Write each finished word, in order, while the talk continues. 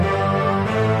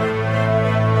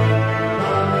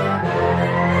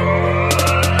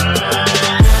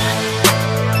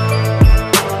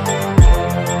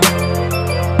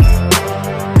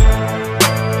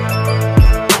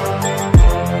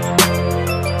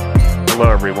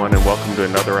Hello, everyone, and welcome to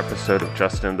another episode of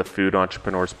Justin the Food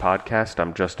Entrepreneurs Podcast.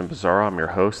 I'm Justin Bizzarro. I'm your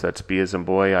host. That's B as in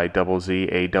boy,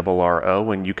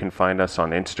 IZZARRO, and you can find us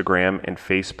on Instagram and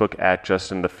Facebook at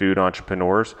Justin the Food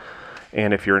Entrepreneurs.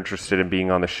 And if you're interested in being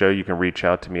on the show, you can reach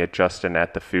out to me at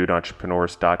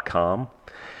justin@thefoodentrepreneurs.com.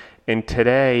 And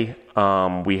today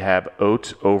we have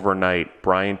Oats Overnight.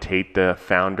 Brian Tate, the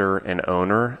founder and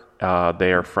owner.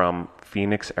 They are from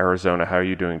Phoenix, Arizona. How are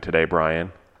you doing today,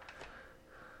 Brian?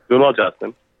 Doing well,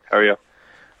 Justin. How are you?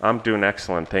 I'm doing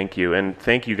excellent, thank you. And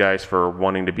thank you guys for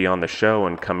wanting to be on the show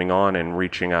and coming on and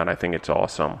reaching out. I think it's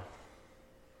awesome.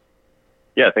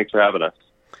 Yeah, thanks for having us.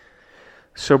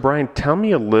 So, Brian, tell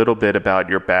me a little bit about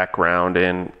your background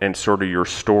and sort of your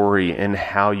story and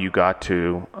how you got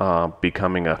to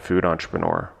becoming a food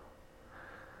entrepreneur.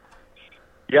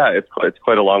 Yeah, it's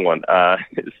quite a long one.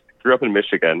 Grew up in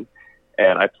Michigan,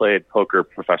 and I played poker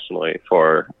professionally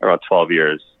for around 12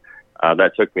 years.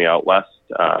 That took me out west,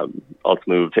 also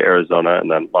moved to Arizona and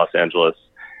then Los Angeles.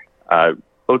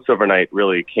 Oats Overnight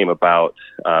really came about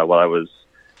while I was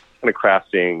kind of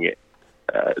crafting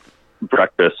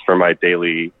breakfast for my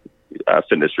daily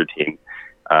fitness routine.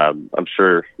 I'm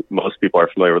sure most people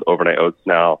are familiar with overnight oats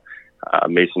now.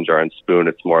 Mason jar and spoon,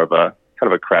 it's more of a kind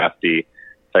of a crafty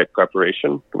type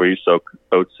preparation where you soak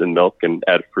oats in milk and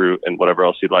add fruit and whatever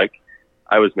else you'd like.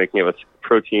 I was making it with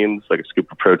proteins, like a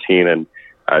scoop of protein and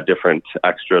different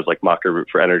extras like maca root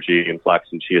for energy and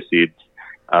flax and chia seeds.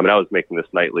 And I was making this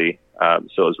nightly, so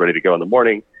it was ready to go in the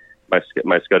morning. My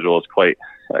schedule is quite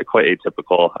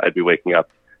atypical. I'd be waking up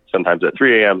sometimes at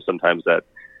 3 a.m., sometimes at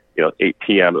 8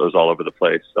 p.m. It was all over the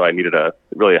place. So I needed a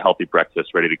healthy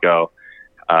breakfast ready to go.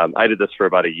 I did this for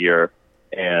about a year,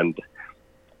 and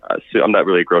so I'm not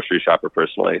really a grocery shopper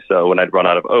personally. So when I'd run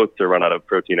out of oats or run out of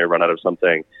protein or run out of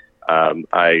something,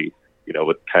 I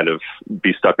would kind of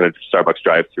be stuck in a Starbucks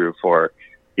drive-through for,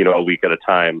 a week at a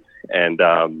time. And,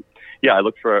 I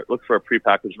looked for a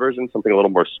prepackaged version, something a little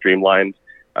more streamlined,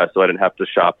 so I didn't have to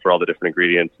shop for all the different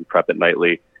ingredients and prep it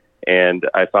nightly. And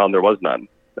I found there was none.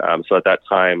 So at that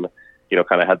time,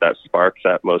 kind of had that spark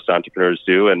that most entrepreneurs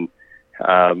do. And,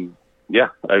 I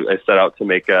set out to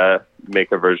make a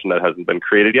version that hasn't been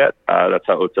created yet. That's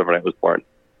how Oats Overnight was born.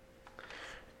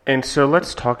 And so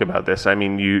let's talk about this. I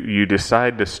mean, you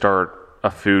decide to start a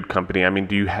food company. I mean,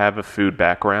 do you have a food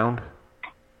background?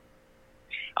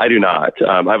 I do not.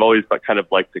 I've always kind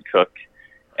of liked to cook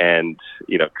and,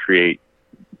 create,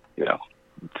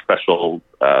 special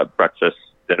breakfast,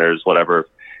 dinners, whatever,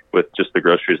 with just the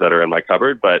groceries that are in my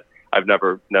cupboard. But I've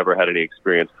never had any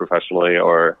experience professionally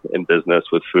or in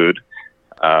business with food.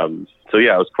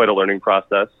 It was quite a learning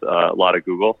process, a lot of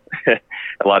Google,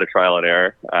 a lot of trial and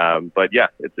error.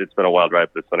 It's been a wild ride,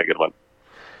 but it's been a good one.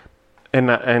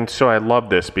 And so I love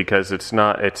this because it's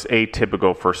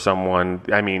atypical for someone,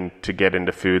 to get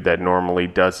into food that normally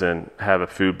doesn't have a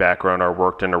food background or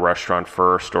worked in a restaurant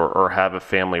first or have a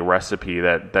family recipe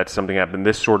that's something happened.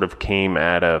 This sort of came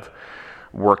out of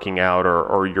working out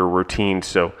or your routine.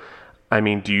 So, I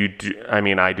do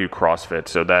CrossFit,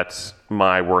 so that's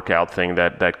my workout thing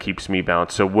that keeps me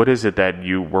balanced. So what is it that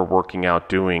you were working out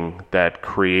doing that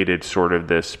created sort of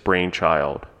this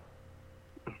brainchild?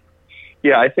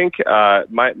 Yeah, I think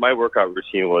my workout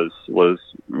routine was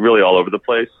really all over the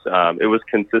place. It was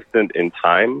consistent in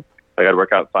time. Like I'd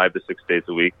work out 5 to 6 days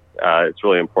a week. It's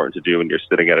really important to do when you're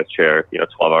sitting at a chair,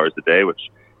 12 hours a day, which,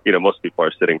 most people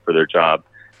are sitting for their job.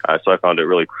 So I found it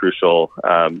really crucial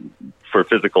for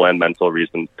physical and mental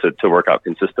reasons to work out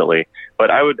consistently.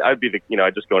 But I'd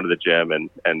just go into the gym and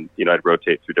I'd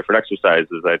rotate through different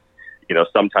exercises. I'd,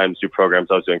 sometimes do programs.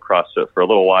 I was doing CrossFit for a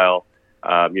little while.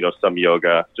 Some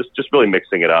yoga, just really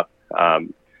mixing it up.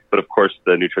 But of course,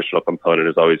 the nutritional component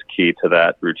is always key to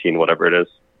that routine, whatever it is.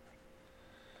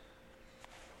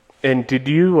 And did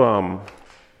you,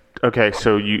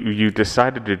 so you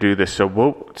decided to do this. So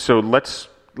let's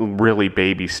really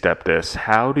baby step this.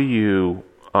 How did you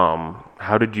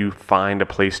find a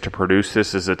place to produce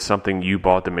this? Is it something you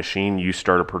bought the machine, you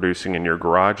started producing in your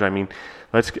garage? I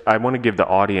want to give the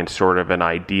audience sort of an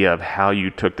idea of how you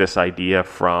took this idea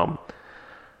from,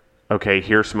 okay,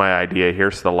 here's my idea,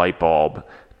 here's the light bulb,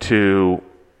 to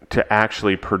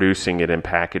actually producing it and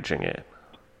packaging it.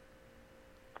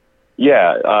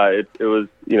 Yeah, it was,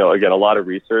 again, a lot of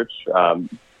research.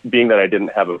 Being that I didn't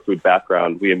have a food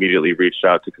background, we immediately reached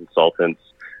out to consultants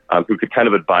who could kind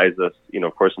of advise us,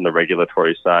 of course, on the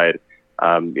regulatory side.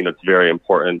 It's very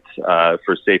important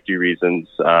for safety reasons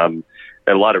and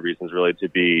a lot of reasons really to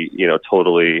be,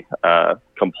 totally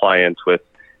compliant with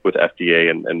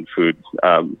FDA and food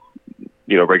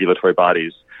regulatory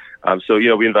bodies. So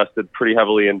we invested pretty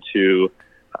heavily into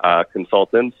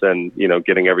consultants and,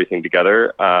 getting everything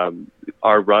together.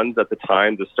 Our runs at the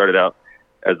time just started out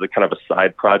as a kind of a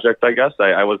side project, I guess.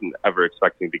 I wasn't ever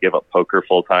expecting to give up poker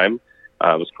full time.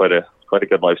 It was quite a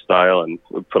good lifestyle, and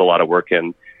we put a lot of work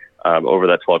in over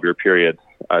that 12-year period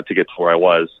to get to where I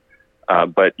was.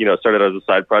 But, it started as a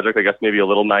side project, I guess maybe a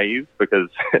little naive, because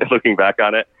looking back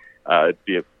on it, it'd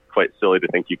be quite silly to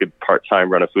think you could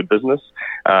part-time run a food business.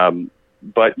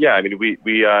 But yeah, I mean,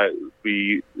 we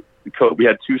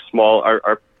had too small,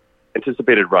 our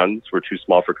anticipated runs were too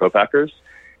small for co-packers.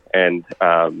 And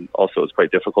also it's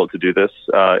quite difficult to do this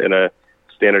in a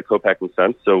standard co-packing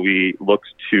sense. So we looked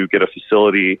to get a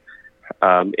facility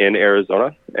in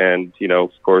Arizona and,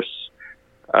 of course,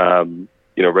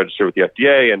 register with the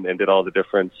FDA and did all the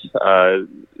different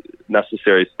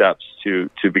necessary steps to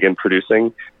begin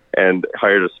producing, and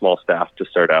hired a small staff to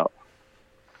start out.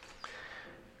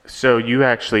 So you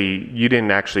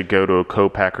didn't actually go to a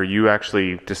co-packer. You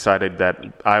actually decided that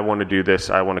I want to do this.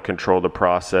 I want to control the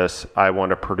process. I want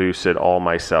to produce it all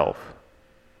myself.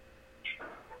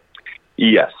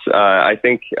 Yes. I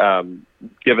think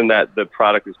given that the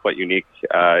product is quite unique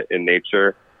in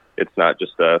nature, it's not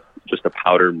just a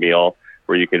powdered meal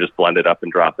where you can just blend it up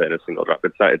and drop it in a single drop.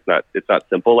 It's not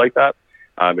simple like that.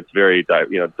 It's very,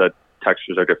 the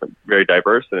textures are different, very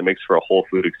diverse, and it makes for a whole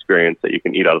food experience that you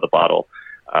can eat out of the bottle.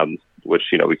 Which,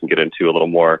 we can get into a little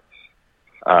more.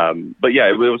 But yeah,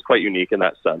 it was quite unique in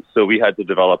that sense. So we had to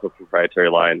develop a proprietary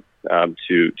line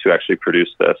to actually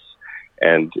produce this,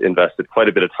 and invested quite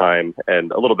a bit of time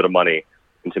and a little bit of money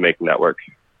into making that work.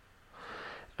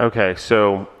 Okay,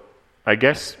 so I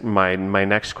guess my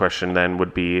next question then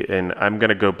would be, and I'm going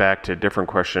to go back to a different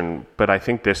question, but I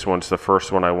think this one's the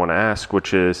first one I want to ask,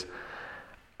 which is,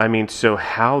 so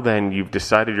how then you've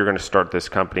decided you're going to start this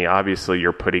company? Obviously,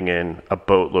 you're putting in a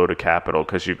boatload of capital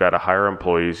because you've got to hire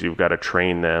employees, you've got to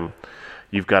train them,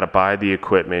 you've got to buy the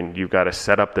equipment, you've got to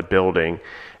set up the building,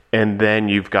 and then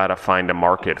you've got to find a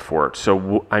market for it.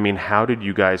 So, how did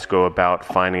you guys go about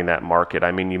finding that market?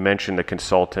 You mentioned the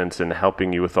consultants and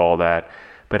helping you with all that,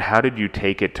 but how did you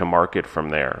take it to market from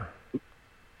there?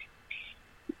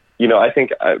 I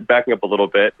think backing up a little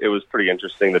bit, it was pretty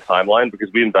interesting, the timeline,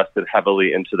 because we invested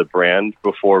heavily into the brand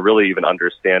before really even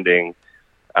understanding,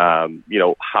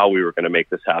 how we were going to make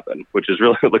this happen, which is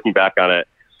really, looking back on it,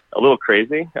 a little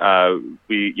crazy.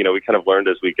 We kind of learned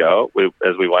as we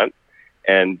went.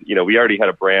 And, we already had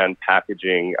a brand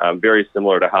packaging very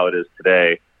similar to how it is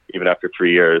today, even after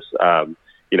 3 years.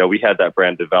 We had that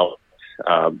brand developed,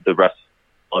 the rest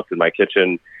developed in my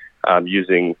kitchen.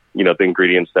 Using, the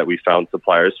ingredients that we found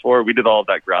suppliers for. We did all of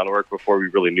that groundwork before we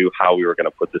really knew how we were going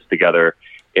to put this together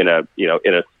in a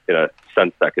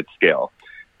sense that could scale.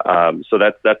 So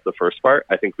that's the first part.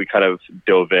 I think we kind of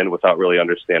dove in without really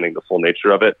understanding the full nature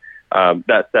of it.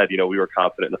 That said, we were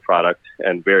confident in the product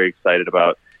and very excited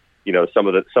about, some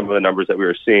of the numbers that we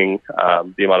were seeing,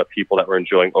 the amount of people that were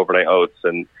enjoying overnight oats,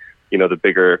 and, the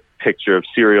bigger picture of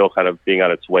cereal kind of being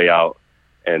on its way out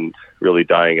and really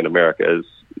dying in America as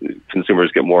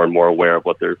consumers get more and more aware of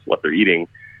what they're eating.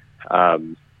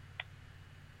 That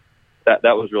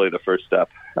was really the first step.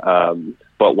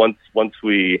 But once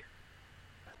we.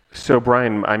 So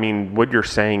Brian, what you're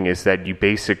saying is that you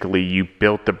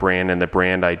built the brand and the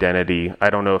brand identity. I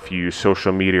don't know if you use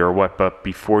social media or what, but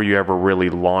before you ever really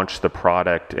launched the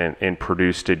product and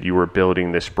produced it, you were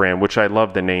building this brand, which I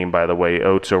love the name, by the way,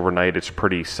 Oats Overnight. It's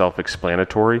pretty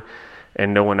self-explanatory,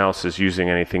 and no one else is using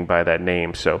anything by that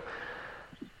name. So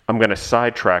I'm going to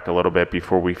sidetrack a little bit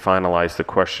before we finalize the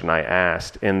question I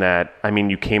asked, in that,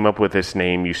 you came up with this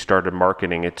name, you started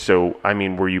marketing it. So,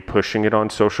 were you pushing it on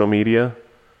social media?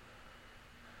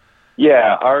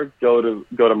 Yeah, our go-to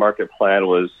market plan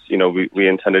was, we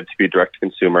intended to be direct to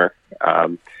consumer.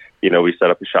 We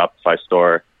set up a Shopify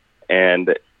store,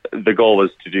 and the goal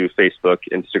was to do Facebook,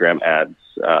 Instagram ads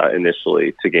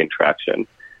initially to gain traction.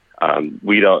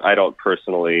 I don't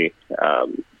personally,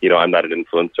 I'm not an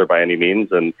influencer by any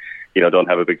means, and, don't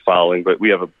have a big following, but we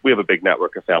have a big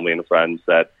network of family and friends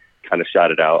that kind of shout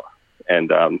it out.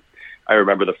 And, I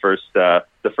remember the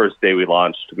first day we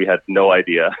launched, we had no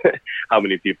idea how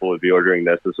many people would be ordering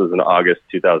this. This was in August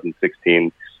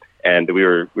 2016, and we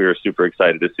were super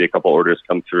excited to see a couple orders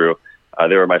come through.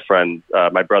 They were my friends,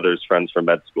 my brother's friends from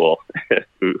med school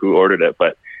who ordered it,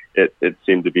 but it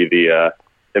seemed to be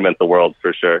it meant the world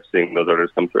for sure, seeing those orders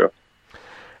come through.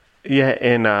 Yeah,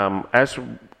 and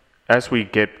as we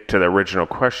get to the original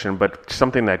question, but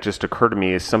something that just occurred to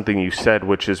me is something you said,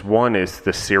 which is, one is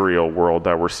the cereal world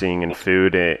that we're seeing in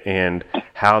food and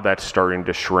how that's starting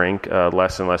to shrink.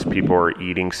 Less and less people are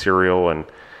eating cereal, and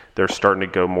they're starting to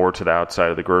go more to the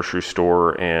outside of the grocery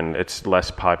store, and it's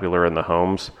less popular in the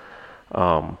homes.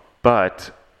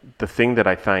 But the thing that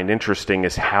I find interesting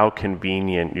is how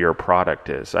convenient your product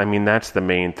is. I mean, that's the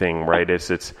main thing, right?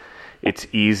 It's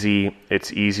easy.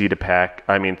 It's easy to pack.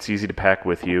 I mean, it's easy to pack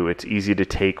with you. It's easy to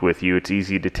take with you. It's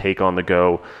easy to take on the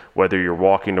go, whether you're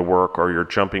walking to work or you're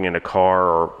jumping in a car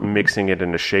or mixing it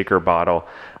in a shaker bottle.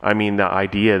 I mean, the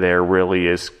idea there really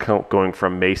is going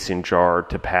from mason jar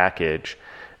to package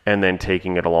and then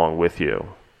taking it along with you.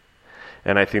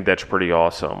 And I think that's pretty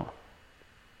awesome.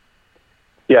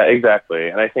 Yeah, exactly.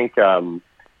 And I think,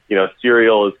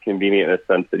 cereal is convenient in a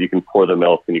sense that you can pour the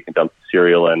milk and you can dump the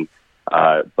cereal in.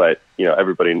 But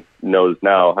everybody knows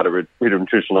now how to read a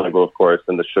nutritional label, of course,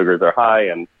 and the sugars are high,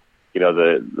 and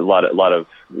a lot of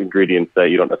ingredients that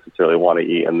you don't necessarily want to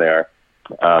eat in there,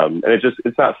 and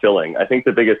it's not filling. I think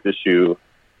the biggest issue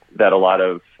that a lot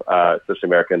of especially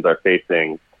Americans are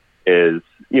facing is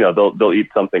they'll eat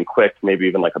something quick, maybe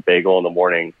even like a bagel in the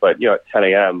morning, but at 10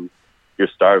 a.m. you're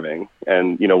starving,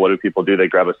 and what do people do? They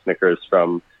grab a Snickers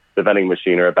from the vending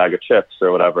machine or a bag of chips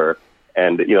or whatever,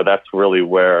 and that's really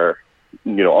where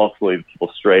ultimately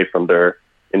people stray from their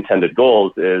intended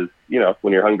goals is,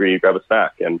 when you're hungry, you grab a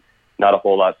snack, and not a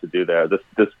whole lot to do there.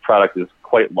 This product is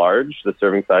quite large. The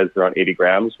serving size is around 80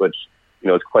 grams, which,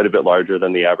 is quite a bit larger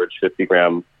than the average 50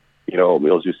 gram,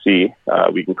 oatmeals you see.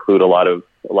 We include a lot of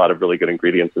really good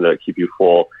ingredients in there that keep you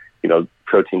full.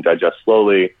 Protein digests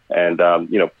slowly, and,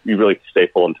 you really stay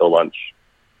full until lunch.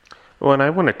 Well, and I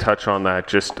want to touch on that,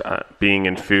 just being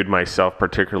in food myself,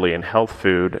 particularly in health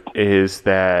food, is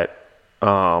that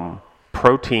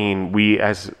protein,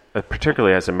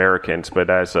 particularly as Americans, but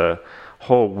as a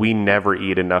whole, we never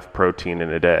eat enough protein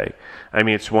in a day. I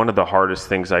mean, it's one of the hardest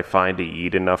things I find to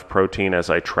eat enough protein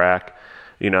as I track,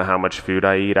 how much food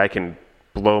I eat. I can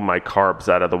blow my carbs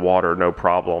out of the water, no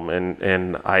problem.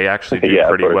 And I actually do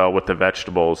pretty well with the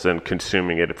vegetables and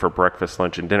consuming it for breakfast,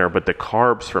 lunch, and dinner. But the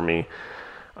carbs for me,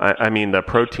 I mean, the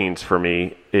proteins for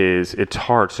me it's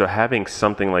hard. So having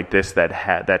something like this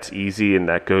that's easy and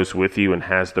that goes with you and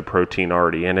has the protein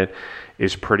already in it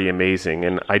is pretty amazing.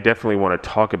 And I definitely want to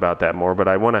talk about that more, but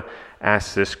I want to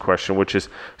ask this question, which is,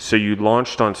 so you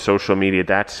launched on social media.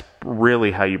 That's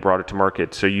really how you brought it to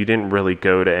market. So you didn't really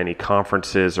go to any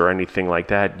conferences or anything like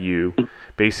that. You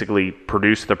basically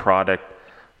produced the product,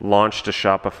 launched a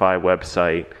Shopify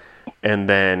website, and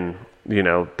then,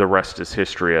 the rest is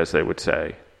history, as they would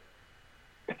say.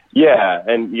 Yeah.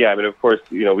 And I mean, of course,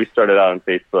 we started out on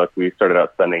Facebook. We started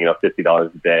out spending,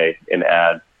 $50 a day in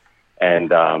ads.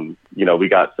 And, we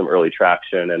got some early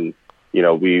traction, and,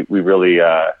 we really,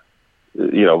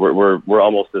 we're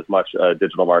almost as much a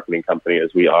digital marketing company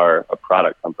as we are a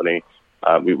product company.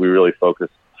 We really focus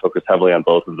heavily on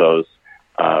both of those.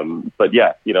 But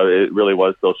yeah, it really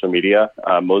was social media.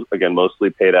 Mostly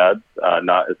paid ads,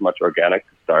 not as much organic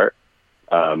to start.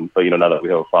 But now that we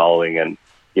have a following and,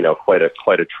 quite a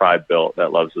tribe built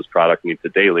that loves this product and eats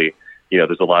it daily,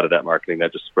 there's a lot of that marketing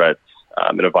that just spreads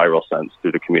in a viral sense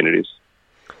through the communities.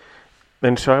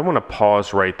 And so I want to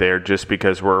pause right there just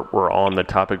because we're on the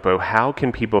topic, but how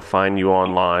can people find you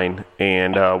online,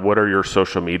 and what are your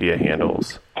social media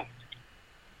handles?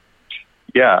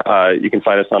 Yeah, you can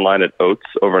find us online at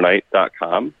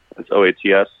oatsovernight.com. It's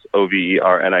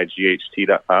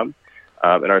OATSOVERNIGHT.com.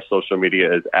 And our social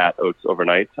media is at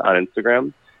oatsovernight on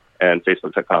Instagram and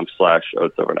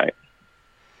facebook.com/oatsovernight.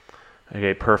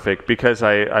 Okay, perfect. Because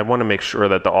I want to make sure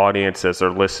that the audience, as they're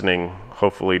listening,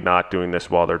 hopefully not doing this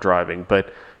while they're driving,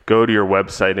 but go to your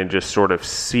website and just sort of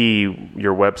see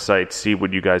your website, see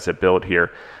what you guys have built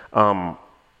here,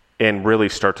 and really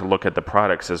start to look at the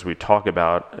products as we talk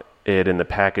about it and the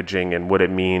packaging and what it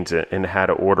means and how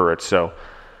to order it. So,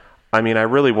 I mean, I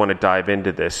really want to dive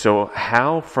into this. So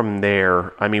how from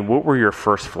there, I mean, what were your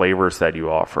first flavors that you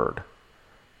offered?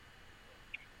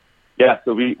 Yeah,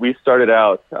 so we started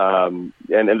out, and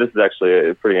this is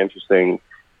actually pretty interesting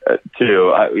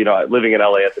too. Living in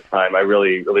LA at the time, I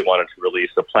really wanted to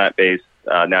release a plant-based,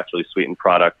 naturally sweetened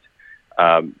product.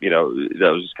 That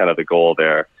was just kind of the goal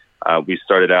there. We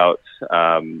started out.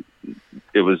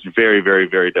 It was very, very,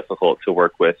 very difficult to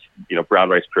work with, brown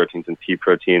rice proteins and pea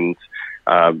proteins,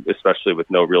 especially with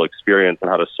no real experience on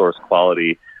how to source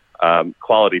quality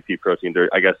pea proteins, or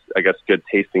I guess good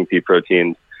tasting pea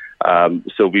proteins.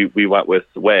 So we went with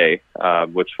whey,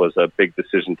 which was a big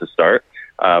decision to start.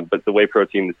 But the whey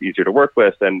protein is easier to work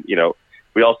with. And,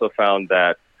 we also found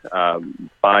that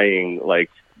buying like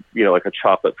a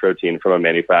chocolate protein from a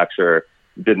manufacturer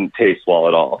didn't taste well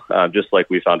at all. Just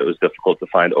like we found it was difficult to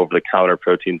find over-the-counter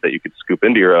proteins that you could scoop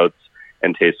into your oats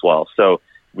and taste well. So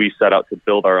we set out to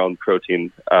build our own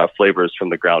protein flavors from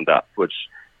the ground up, which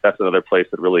that's another place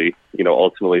that really,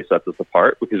 ultimately sets us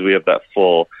apart, because we have that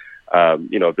full,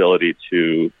 ability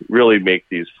to really make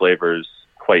these flavors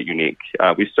quite unique.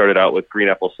 We started out with green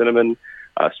apple cinnamon,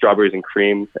 strawberries and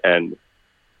cream, and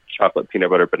chocolate peanut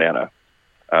butter banana,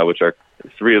 which are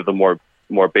three of the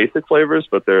more basic flavors,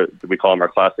 but we call them our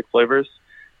classic flavors.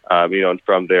 And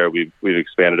from there we've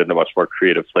expanded into much more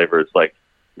creative flavors like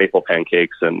maple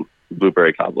pancakes and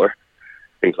blueberry cobbler,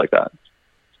 things like that.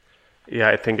 Yeah,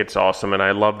 I think it's awesome, and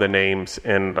I love the names,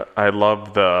 and I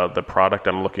love the product.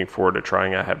 I'm looking forward to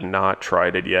trying. I have not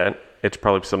tried it yet. It's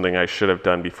probably something I should have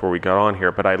done before we got on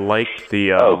here, but I like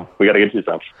the... we got to get you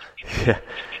some. Yeah.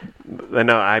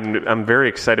 No, I'm very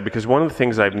excited, because one of the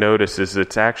things I've noticed is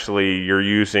it's actually, you're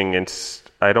using,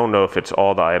 I don't know if it's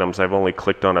all the items. I've only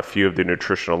clicked on a few of the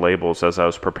nutritional labels as I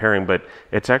was preparing, but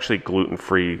it's actually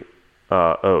gluten-free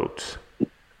oats.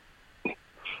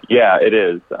 Yeah, it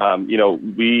is.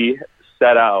 We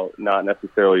set out not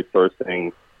necessarily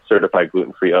sourcing certified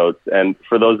gluten-free oats. And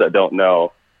for those that don't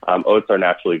know, oats are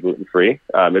naturally gluten-free.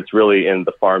 It's really in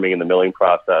the farming and the milling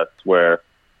process where,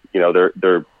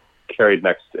 they're carried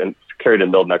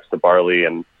and milled next to barley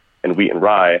and wheat and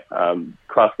rye.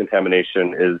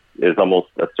 Cross-contamination is almost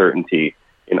a certainty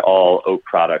in all oat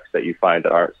products that you find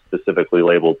that aren't specifically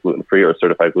labeled gluten-free or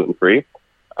certified gluten-free.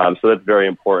 So that's very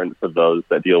important for those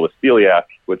that deal with celiac,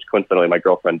 which coincidentally my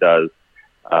girlfriend does.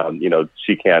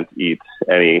 She can't eat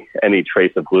any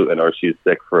trace of gluten, or she's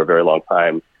sick for a very long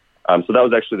time. So that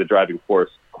was actually the driving force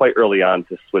quite early on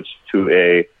to switch to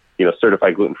a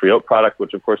certified gluten-free oat product,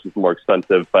 which of course is more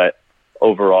expensive, but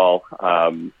overall,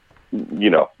 having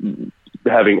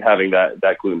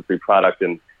that gluten-free product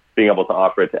and being able to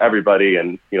offer it to everybody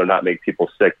and not make people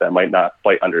sick that might not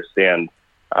quite understand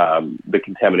the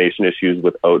contamination issues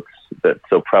with oats that's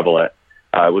so prevalent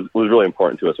was really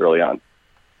important to us early on.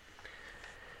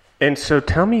 And so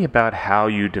tell me about how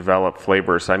you develop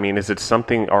flavors. I mean,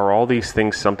 are all these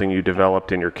things something you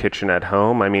developed in your kitchen at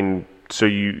home? I mean, so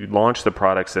you launched the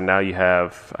products and now you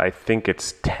have, I think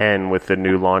it's 10 with the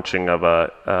new launching of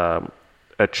a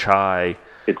chai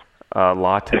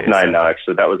latte. It's 9 now,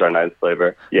 actually. That was our 9th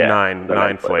flavor. Yeah.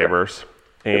 Nine flavors.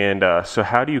 And so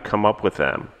how do you come up with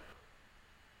them?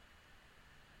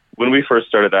 When we first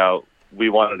started out, we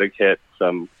wanted to hit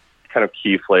some kind of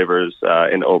key flavors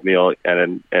in oatmeal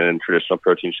and in traditional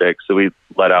protein shakes. So we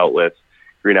led out with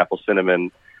green apple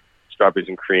cinnamon, strawberries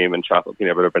and cream, and chocolate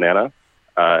peanut butter banana.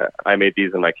 I made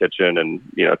these in my kitchen and,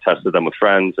 tested them with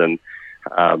friends. And,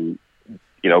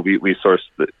 we sourced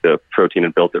the protein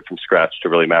and built it from scratch to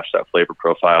really match that flavor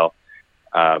profile.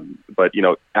 But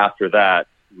after that,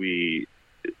 we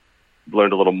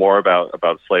learned a little more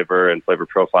about flavor and flavor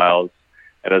profiles.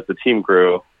 And as the team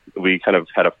grew, we kind of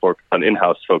had an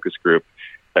in-house focus group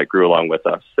that grew along with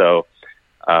us. So,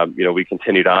 we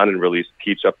continued on and released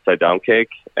peach upside down cake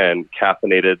and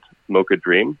caffeinated Mocha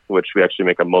Dream, which we actually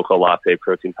make a mocha latte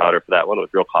protein powder for that one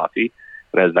with real coffee,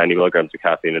 and it has 90 milligrams of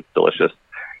caffeine. It's delicious.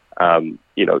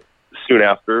 Soon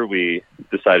after, we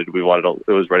decided it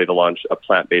was ready to launch a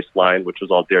plant-based line, which was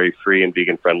all dairy-free and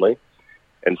vegan-friendly.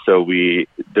 And so we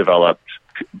developed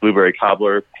blueberry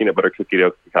cobbler, peanut butter cookie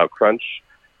dough cacao crunch,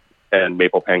 and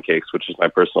maple pancakes, which is my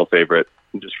personal favorite.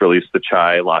 We just released the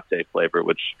chai latte flavor,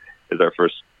 which is our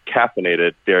first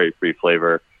caffeinated, dairy-free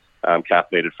flavor,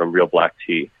 caffeinated from real black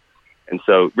tea. And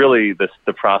so really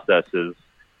the process is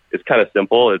kind of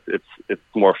simple. It's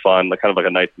more fun, kind of like a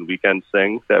nights and weekends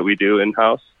thing that we do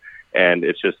in-house. And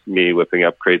it's just me whipping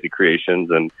up crazy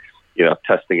creations and,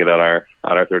 testing it on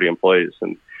our 30 employees.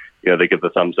 And, they give the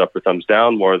thumbs up or thumbs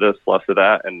down, more of this, less of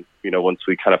that. And, once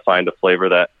we kind of find a flavor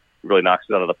that really knocks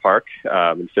it out of the park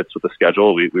and fits with the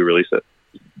schedule, we release it.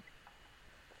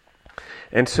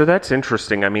 And so that's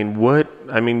interesting. I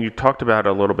mean, you talked about it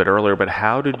a little bit earlier, but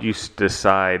how did you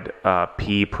decide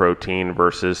pea protein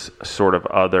versus sort of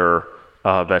other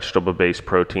vegetable-based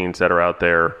proteins that are out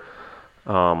there?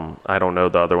 I don't know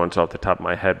the other ones off the top of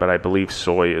my head, but I believe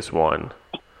soy is one.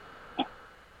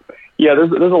 Yeah,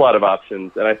 there's a lot of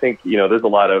options, and I think there's a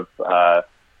lot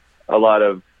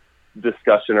of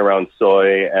discussion around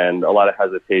soy and a lot of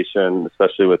hesitation,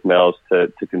 especially with males,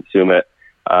 to consume it.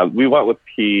 We went with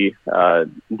pea due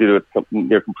to its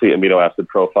near complete amino acid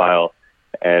profile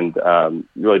and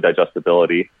really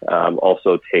digestibility,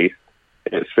 also taste.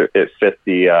 It fit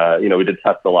the, we did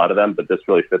test a lot of them, but this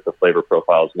really fit the flavor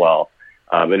profile as well.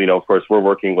 And, of course, we're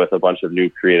working with a bunch of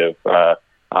new creative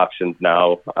options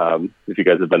now. If you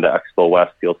guys have been to Expo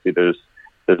West, you'll see there's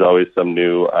always some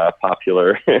new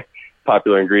popular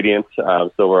ingredients.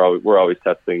 So we're always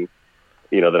testing,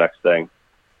 the next thing.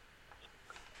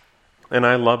 And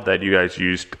I love that you guys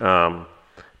used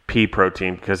pea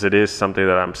protein, because it is something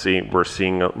that we're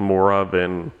seeing more of,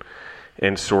 and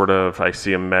sort of I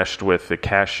see them meshed with the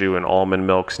cashew and almond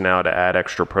milks now to add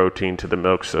extra protein to the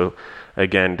milk. So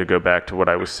again, to go back to what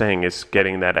I was saying, is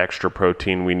getting that extra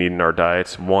protein we need in our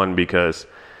diets. One, because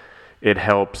it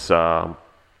helps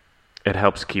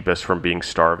keep us from being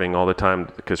starving all the time,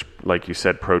 because like you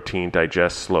said, protein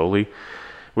digests slowly,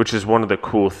 which is one of the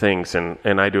cool things.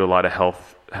 And I do a lot of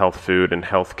health food and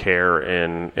health care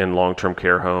in long-term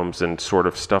care homes and sort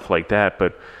of stuff like that.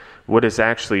 But what is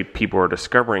actually people are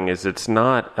discovering is it's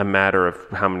not a matter of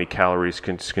how many calories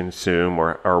can consume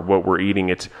or what we're eating.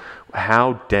 It's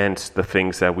how dense the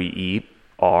things that we eat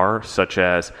are, such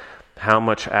as how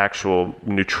much actual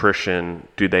nutrition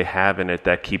do they have in it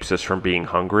that keeps us from being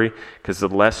hungry? Because the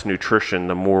less nutrition,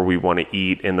 the more we want to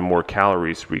eat and the more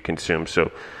calories we consume.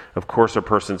 So, of course, a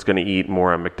person's going to eat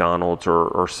more at McDonald's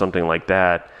or something like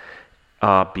that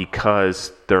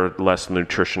because they're less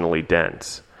nutritionally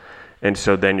dense. And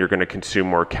so then you're going to consume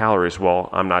more calories. Well,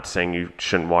 I'm not saying you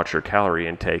shouldn't watch your calorie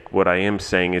intake. What I am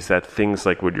saying is that things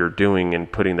like what you're doing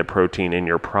and putting the protein in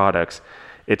your products,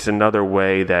 it's another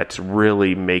way that's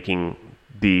really making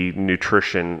the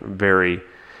nutrition very,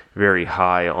 very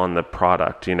high on the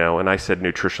product, And I said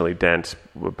nutritionally dense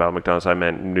about McDonald's. I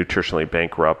meant nutritionally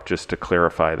bankrupt, just to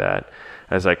clarify that.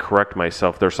 As I correct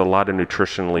myself, there's a lot of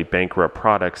nutritionally bankrupt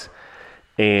products,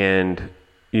 and,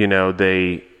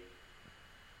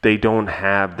 they don't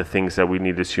have the things that we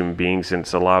need as human beings. And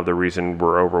it's a lot of the reason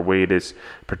we're overweight is,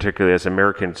 particularly as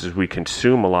Americans, is we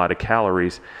consume a lot of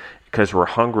calories because we're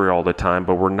hungry all the time,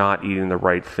 but we're not eating the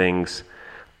right things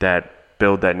that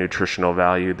build that nutritional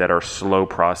value, that are slow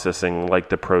processing, like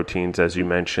the proteins, as you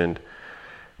mentioned,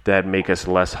 that make us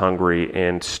less hungry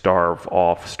and starve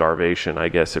off starvation, I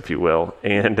guess, if you will.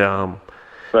 And Right.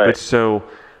 But so,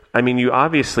 you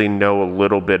obviously know a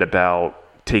little bit about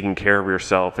taking care of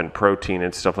yourself and protein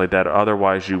and stuff like that.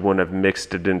 Otherwise, you wouldn't have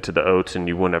mixed it into the oats and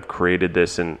you wouldn't have created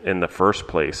this in the first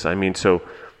place.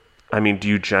 Do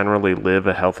you generally live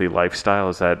a healthy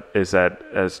lifestyle? Do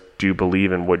you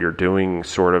believe in what you're doing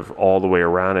sort of all the way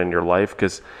around in your life?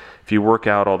 Because if you work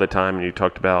out all the time, and you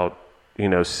talked about,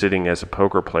 sitting as a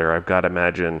poker player, I've got to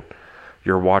imagine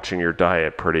you're watching your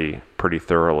diet pretty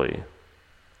thoroughly.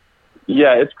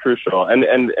 Yeah, it's crucial. And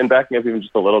backing up even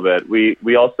just a little bit,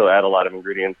 we also add a lot of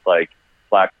ingredients like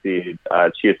flaxseed,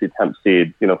 chia seed, hemp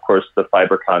seed. Of course, the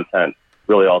fiber content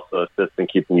really also assists in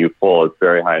keeping you full. It's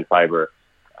very high in fiber.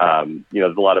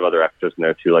 There's a lot of other extras in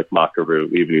there too, like maca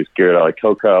root. We even use ghirardelli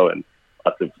cocoa and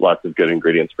lots of good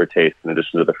ingredients for taste in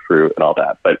addition to the fruit and all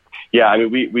that. But yeah,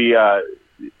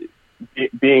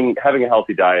 having a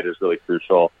healthy diet is really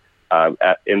crucial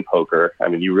in poker.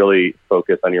 You really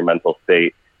focus on your mental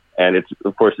state, and it's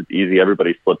easy.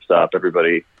 Everybody slips up.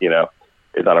 Everybody,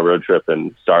 is on a road trip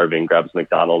and starving, grabs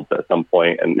McDonald's at some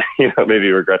point, and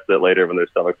maybe regrets it later when their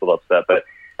stomach's a little upset. But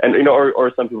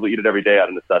or some people eat it every day out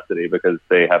of necessity because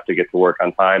they have to get to work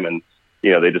on time, and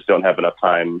they just don't have enough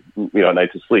time at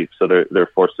night to sleep, so they're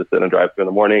forced to sit in a drive-thru in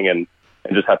the morning and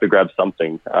just have to grab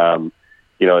something. And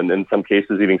in some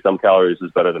cases, eating some calories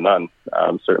is better than none.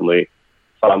 Certainly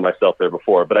found myself there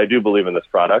before, but I do believe in this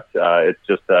product. It's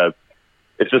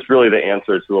just really the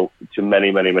answer to many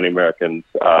Americans'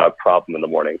 problem in the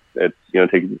morning. It's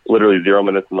takes literally 0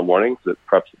 minutes in the morning because it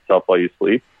preps itself while you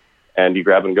sleep, and you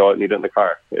grab and go out and eat it in the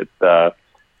car. It's not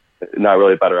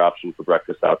really a better option for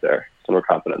breakfast out there, so we're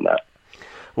confident in that.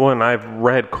 Well, and I've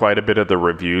read quite a bit of the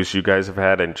reviews you guys have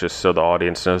had, and just so the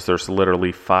audience knows, there's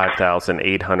literally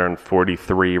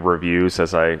 5,843 reviews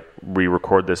as we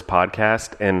record this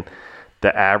podcast, and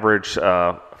the average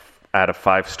out of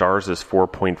 5 stars is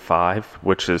 4.5,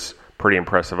 which is pretty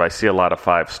impressive. I see a lot of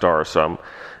 5 stars, so I'm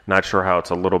not sure how it's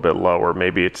a little bit lower.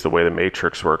 Maybe it's the way the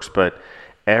matrix works, but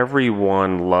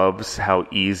everyone loves how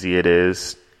easy it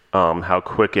is, how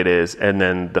quick it is, and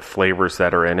then the flavors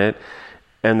that are in it.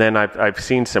 And then I've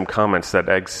seen some comments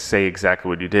that say exactly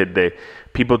what you did.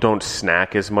 People don't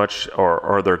snack as much,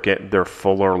 or they're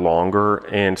fuller longer,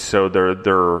 and so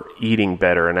they're eating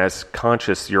better. And as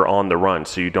conscious, you're on the run,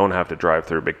 so you don't have to drive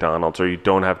through McDonald's, or you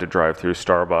don't have to drive through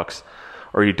Starbucks,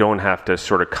 or you don't have to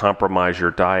sort of compromise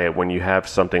your diet when you have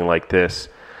something like this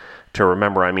to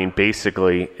remember.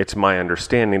 Basically, it's my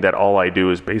understanding that all I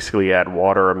do is basically add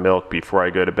water or milk before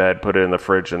I go to bed, put it in the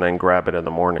fridge, and then grab it in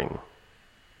the morning.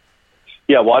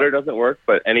 Yeah, water doesn't work,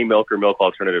 but any milk or milk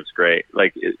alternative is great.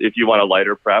 Like if you want a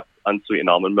lighter prep, unsweetened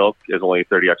almond milk is only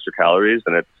 30 extra calories,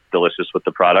 and it's delicious with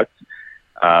the product.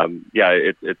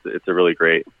 It's a really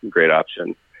great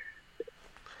option.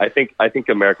 I think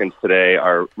Americans today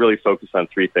are really focused on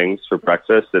 3 things for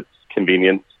breakfast. It's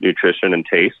convenience, nutrition, and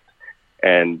taste.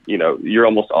 and you're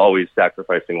almost always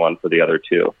sacrificing one for the other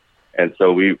two. And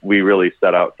so we really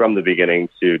set out from the beginning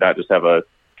to not just have a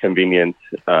convenient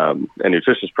and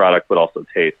nutritious product, but also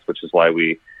taste, which is why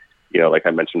we, like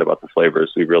I mentioned about the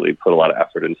flavors, we really put a lot of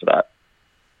effort into that.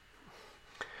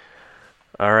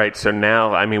 All right. So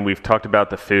now, we've talked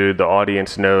about the food. The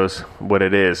audience knows what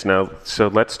it is. Now, so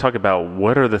let's talk about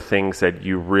what are the things that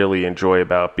you really enjoy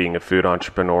about being a food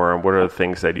entrepreneur, and what are the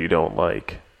things that you don't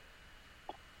like?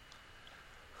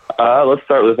 Let's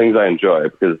start with the things I enjoy,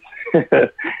 because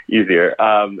easier.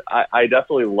 I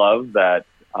definitely love that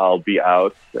I'll be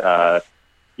out,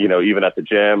 even at the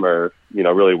gym or,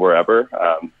 really wherever,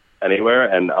 anywhere.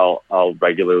 And I'll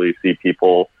regularly see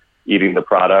people eating the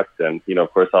product. And,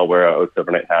 of course, I'll wear a Oats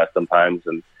Overnight hat sometimes.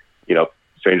 And,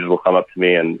 strangers will come up to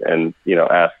me and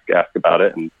ask about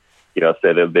it and,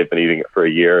 say that they've been eating it for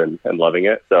a year and loving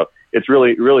it. So it's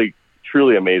really, really,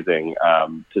 truly amazing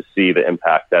to see the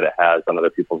impact that it has on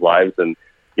other people's lives. And,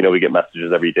 we get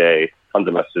messages every day, tons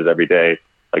of messages every day,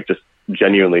 like just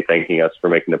genuinely thanking us for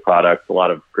making the product. A lot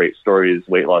of great stories,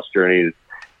 weight loss journeys,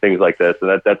 things like this.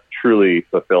 And that's truly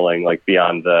fulfilling, like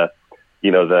beyond the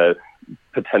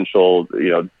potential,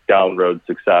 down road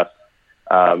success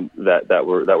that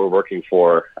we're working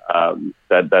for.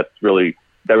 That really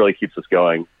keeps us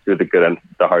going through the good and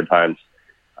the hard times.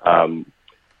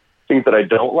 Things that I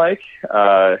don't like,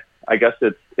 I guess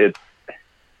it's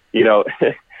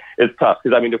it's tough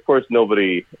because of course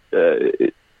nobody.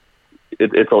 It's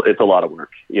a lot of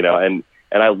work, and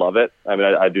I love it.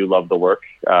 I do love the work,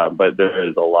 but there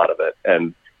is a lot of it,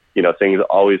 and things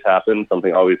always happen.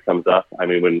 Something always comes up.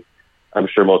 When I'm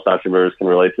sure most entrepreneurs can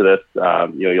relate to this.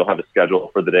 You'll have a schedule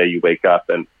for the day. You wake up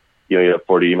and you have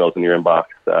 40 emails in your inbox.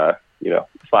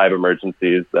 5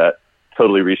 emergencies that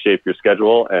totally reshape your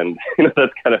schedule, and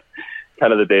that's kind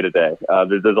of the day to day.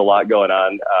 There's a lot going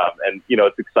on, and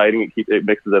it's exciting. It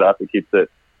mixes it up. It keeps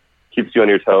you on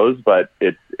your toes, but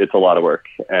it's a lot of work,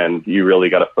 and you really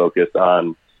got to focus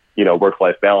on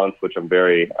work-life balance, which I'm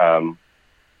very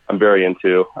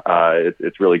into.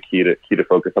 It's really key to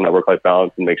focus on that work-life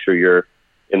balance and make sure you're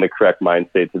in the correct mind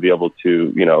state to be able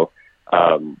to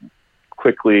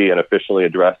quickly and efficiently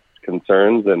address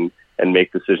concerns and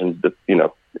make decisions in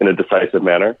a decisive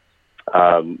manner,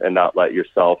 and not let your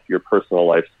personal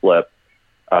life slip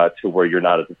to where you're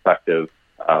not as effective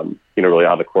really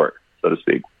on the court, so to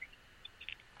speak.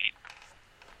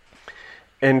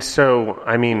 And so,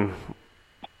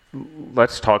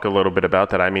 let's talk a little bit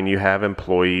about that. You have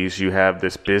employees, you have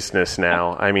this business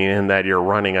now, and that you're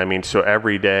running. So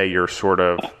every day you're sort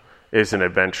of is an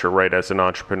adventure, right, as an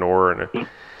entrepreneur.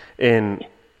 And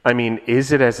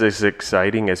is it as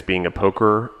exciting as being a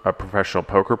professional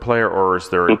poker player, or is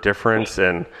there a difference?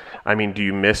 And do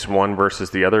you miss one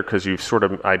versus the other? Because you've sort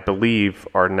of, I believe,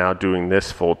 are now doing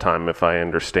this full time, if I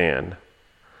understand.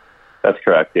 That's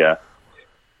correct. Yeah.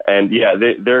 And yeah,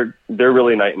 they're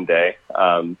really night and day.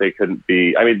 They couldn't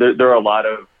be. There are a lot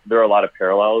of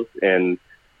parallels in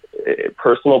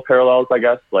personal parallels, I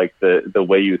guess, like the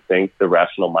way you think, the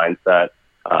rational mindset,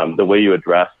 the way you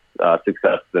address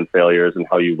successes and failures, and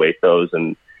how you weight those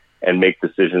and make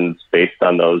decisions based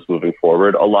on those moving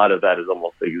forward. A lot of that is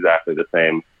almost exactly the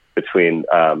same between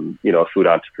a food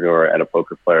entrepreneur and a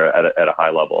poker player at a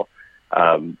high level.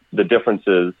 The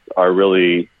differences are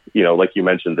really, like you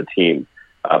mentioned, the team.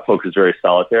 Poker is very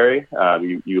solitary.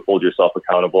 You hold yourself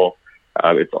accountable.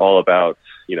 It's all about,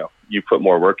 you put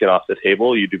more work in off the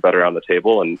table, you do better on the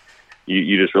table, and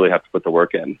you just really have to put the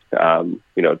work in.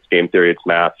 It's game theory, it's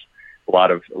math, a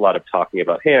lot of talking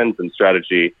about hands and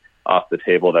strategy off the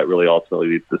table that really ultimately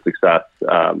leads to success.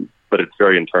 But it's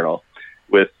very internal.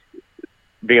 With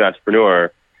being an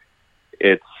entrepreneur,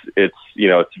 it's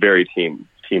very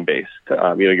team-based.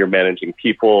 You're managing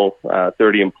people,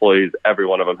 30 employees, every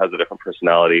one of them has a different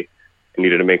personality, and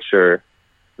you need to make sure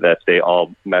that they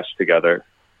all mesh together.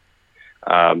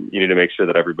 You need to make sure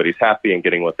that everybody's happy and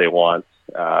getting what they want,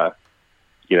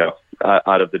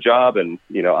 out of the job and,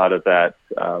 out of that,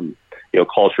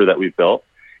 culture that we've built.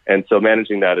 And so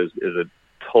managing that is a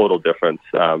total difference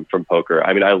from poker.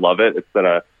 I love it.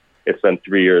 It's been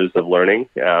 3 years of learning,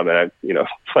 and I,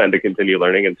 plan to continue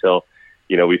learning until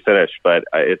we finish, but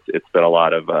it's been a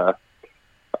lot of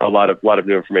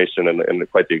new information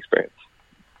and quite the experience.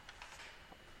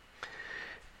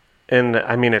 And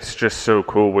it's just so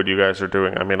cool what you guys are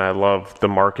doing. I love the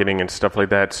marketing and stuff like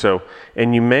that. So,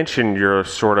 and you mentioned you're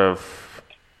sort of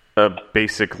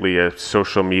basically a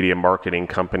social media marketing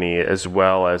company as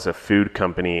well as a food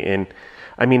company. And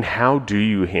how do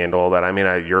you handle all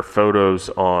that? Your photos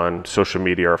on social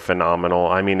media are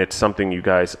phenomenal. It's something you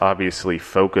guys obviously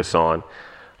focus on.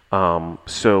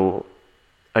 So,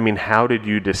 I mean, how did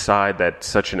you decide that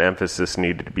such an emphasis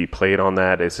needed to be played on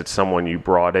that? Is it someone you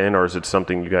brought in, or is it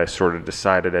something you guys sort of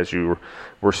decided as you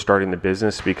were starting the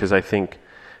business? Because I think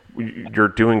you're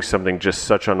doing something just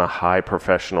such on a high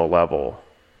professional level.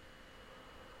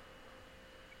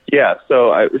 Yeah,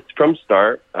 so from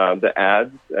start, the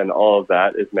ads and all of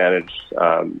that is managed,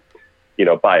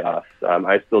 by us.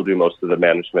 I still do most of the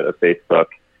management of Facebook.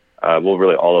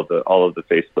 Really all of the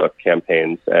Facebook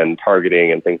campaigns and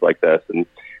targeting and things like this, and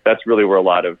that's really where a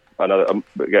lot of I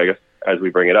guess as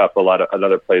we bring it up,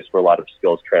 another place where a lot of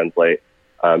skills translate,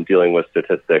 dealing with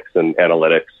statistics and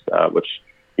analytics, which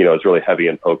is really heavy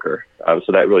in poker.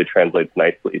 So that really translates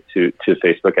nicely to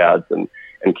Facebook ads and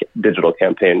digital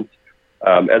campaigns.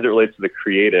 As it relates to the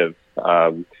creative,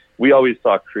 we always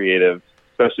saw creative,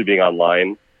 especially being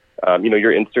online.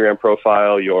 Your Instagram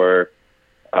profile, your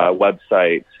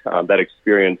website, that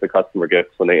experience the customer gets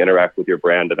when they interact with your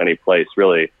brand at any place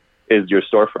really is your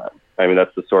storefront. I mean,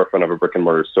 that's the storefront of a brick and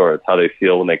mortar store. It's how they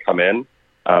feel when they come in,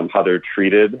 how they're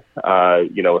treated,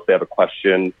 if they have a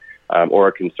question or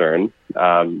a concern.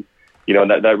 And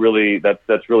that's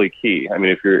really key. I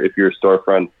mean, if your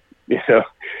storefront,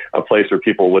 a place where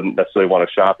people wouldn't necessarily want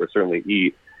to shop or certainly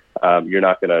eat, you're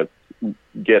not going to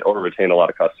get or retain a lot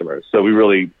of customers. So we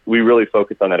really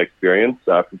focus on that experience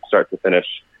from start to finish.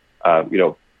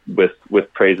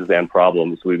 With praises and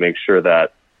problems, we make sure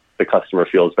that the customer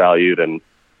feels valued and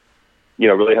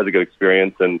really has a good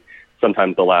experience, and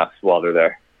sometimes they'll laugh while they're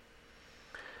there.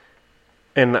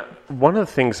 And one of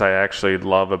the things I actually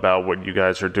love about what you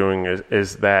guys are doing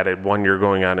is that when you're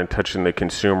going out and touching the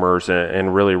consumers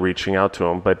and really reaching out to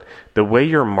them, but the way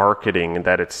you're marketing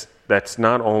that's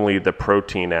not only the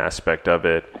protein aspect of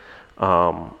it,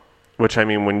 which I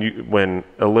mean, when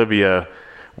Olivia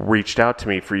reached out to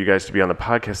me for you guys to be on the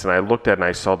podcast, and I looked at it and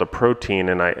I saw the protein,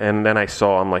 and then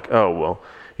I'm like, oh, well,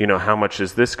 how much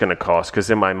is this going to cost? Because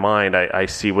in my mind, I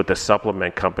see what the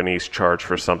supplement companies charge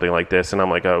for something like this, and I'm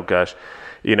like, oh gosh,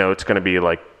 it's going to be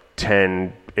like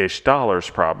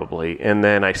 $10-ish probably. And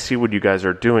then I see what you guys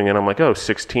are doing, and I'm like, oh,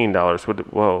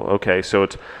 $16. Well, okay, so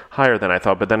it's higher than I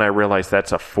thought. But then I realized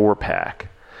that's a 4-pack.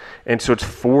 And so it's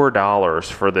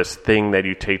 $4 for this thing that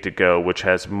you take to go, which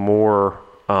has more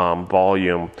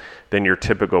volume than your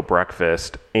typical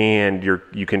breakfast, and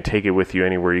you can take it with you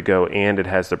anywhere you go, and it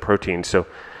has the protein. So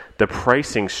the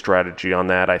pricing strategy on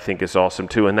that, I think, is awesome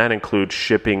too, and that includes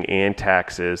shipping and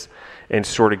taxes, and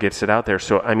sort of gets it out there.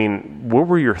 So, I mean, what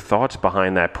were your thoughts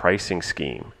behind that pricing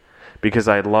scheme? Because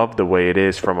I love the way it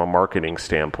is from a marketing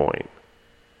standpoint.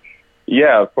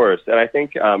 Yeah, of course, and I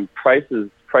think price is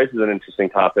an interesting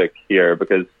topic here,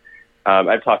 because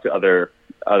I've talked to other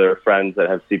friends that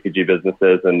have CPG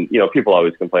businesses, and people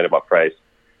always complain about price.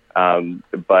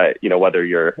 But whether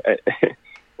you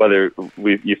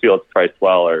feel it's priced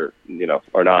well or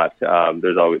not,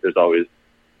 there's always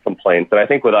complaints. And I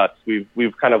think with us,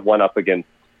 we've kind of won up against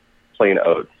plain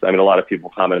oats. I mean, a lot of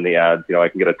people comment in the ads, I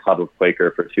can get a tub of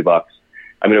Quaker for $2.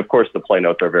 I mean, of course, the plain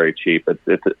oats are very cheap.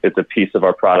 It's a piece of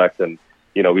our product, and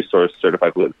we source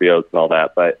certified gluten-free oats and all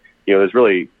that. But there's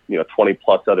really 20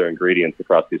 plus other ingredients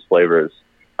across these flavors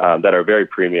that are very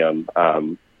premium.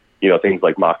 Things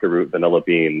like maca root, vanilla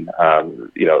bean,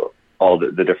 all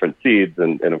the different seeds,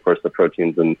 and of course the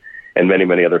proteins and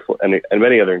many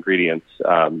other ingredients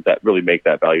that really make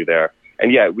that value there.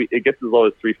 And yeah, it gets as low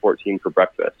as $3.14 for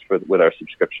breakfast with our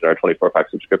subscription, our 24-pack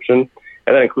subscription,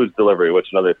 and that includes delivery, which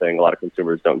is another thing a lot of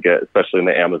consumers don't get, especially in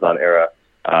the Amazon era,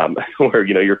 where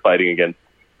you're fighting against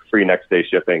free next day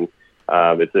shipping.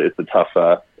 It's a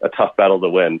tough battle to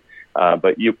win.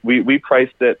 But we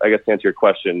priced it, I guess, to answer your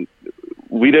question.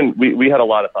 We had a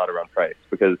lot of thought around price,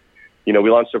 because we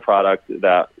launched a product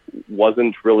that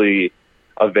wasn't really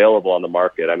available on the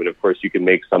market. I mean, of course, you can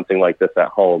make something like this at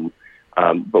home,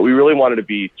 but we really wanted to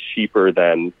be cheaper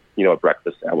than a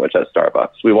breakfast sandwich at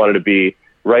Starbucks. We wanted to be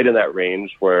right in that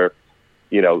range where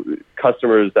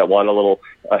customers that want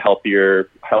a healthier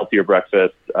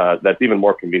breakfast that's even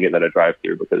more convenient than a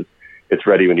drive-through because it's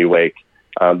ready when you wake.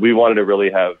 We wanted to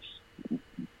really have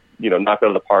knock it out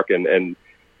of the park and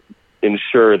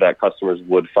ensure that customers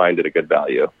would find it a good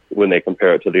value when they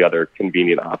compare it to the other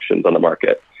convenient options on the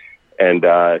market. And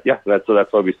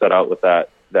that's why we set out with that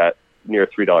near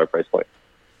 $3 price point.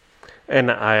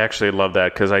 And I actually love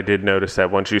that, because I did notice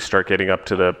that once you start getting up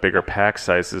to the bigger pack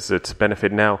sizes, it's a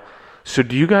benefit. Now, so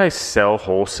do you guys sell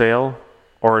wholesale,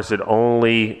 or is it the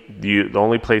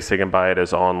only place they can buy it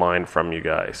is online from you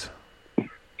guys?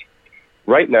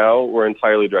 Right now, we're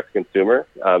entirely direct-to-consumer.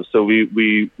 So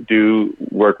we do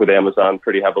work with Amazon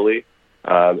pretty heavily,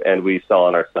 and we sell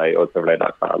on our site,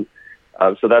 oatsovernight.com.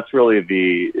 So that's really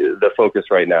the focus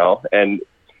right now. And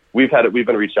we've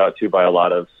been reached out to by a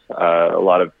lot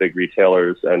of big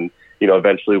retailers, and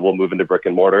eventually we'll move into brick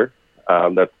and mortar.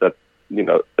 That's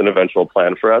an eventual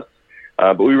plan for us.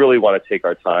 But we really want to take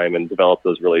our time and develop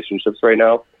those relationships right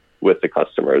now with the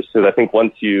customers. Because I think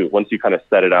once you kind of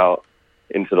set it out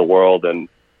into the world and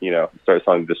start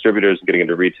selling to distributors and getting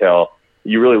into retail,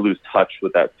 you really lose touch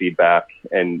with that feedback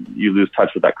and you lose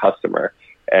touch with that customer.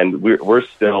 And we're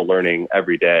still learning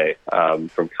every day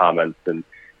from comments, and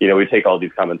we take all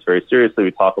these comments very seriously.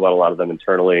 We talk about a lot of them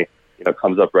internally. It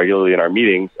comes up regularly in our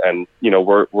meetings, and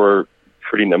we're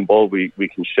pretty nimble. We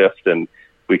can shift and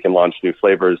we can launch new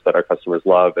flavors that our customers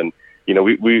love. And we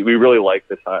really like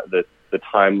the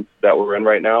time that we're in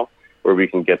right now, where we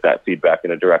can get that feedback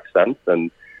in a direct sense and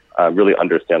really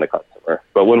understand the customer.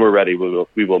 But when we're ready,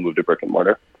 we will move to brick and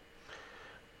mortar.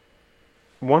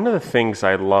 One of the things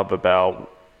I love about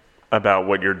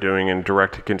what you're doing in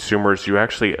direct to consumers, you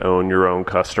actually own your own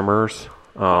customers.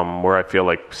 Where I feel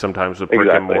like sometimes with brick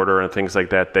and mortar and things like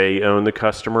that, they own the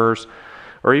customers.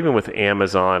 Or even with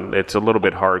Amazon, it's a little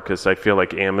bit hard because I feel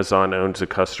like Amazon owns the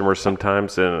customer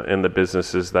sometimes in the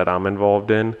businesses that I'm involved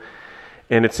in.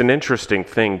 And it's an interesting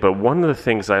thing. But one of the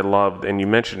things I love, and you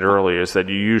mentioned earlier, is that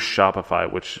you use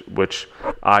Shopify, which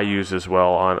I use as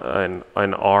well on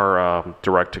our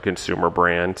direct-to-consumer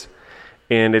brands.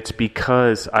 And it's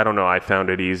because, I don't know, I found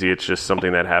it easy. It's just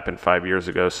something that happened 5 years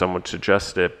ago. Someone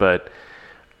suggested it. But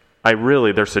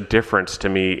there's a difference to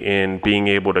me in being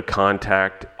able to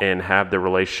contact and have the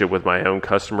relationship with my own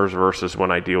customers versus when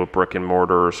I deal with brick and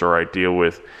mortars or I deal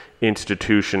with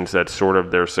institutions that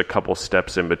there's a couple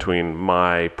steps in between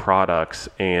my products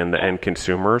and the end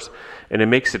consumers. And it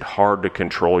makes it hard to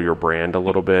control your brand a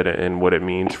little bit and what it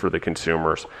means for the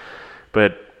consumers.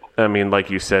 But I mean, like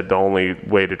you said, the only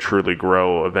way to truly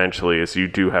grow eventually is you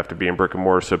do have to be in brick and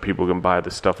mortar so people can buy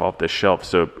the stuff off the shelf.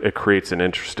 So it creates an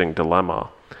interesting dilemma.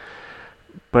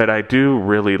 But I do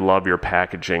really love your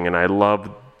packaging, and I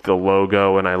love the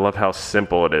logo, and I love how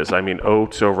simple it is. I mean,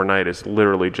 Oats Overnight is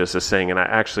literally just a saying, and I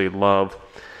actually love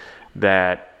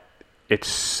that it's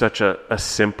such a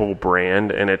simple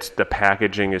brand, and the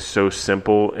packaging is so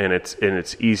simple, and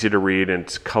it's easy to read, and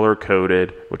it's color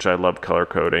coded, which I love color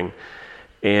coding,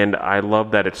 and I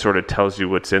love that it sort of tells you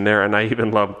what's in there. And I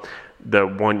even love the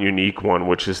one unique one,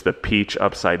 which is the peach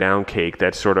upside down cake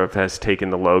that sort of has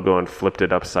taken the logo and flipped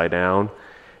it upside down.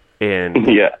 And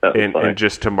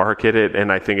just to market it.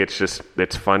 And I think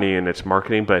it's funny and it's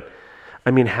marketing. But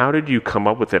I mean, how did you come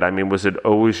up with it? I mean, was it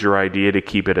always your idea to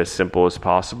keep it as simple as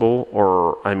possible?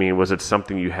 Or, I mean, was it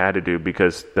something you had to do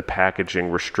because the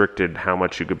packaging restricted how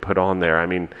much you could put on there? I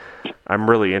mean, I'm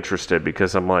really interested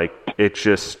because I'm like,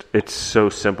 it's so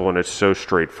simple and it's so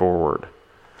straightforward.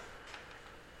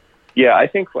 Yeah, I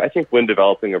think when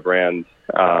developing a brand,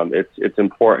 it's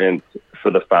important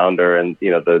for the founder and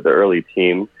the early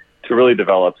team to really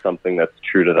develop something that's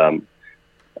true to them.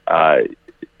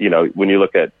 When you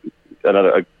look at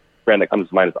a brand that comes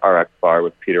to mind is RX Bar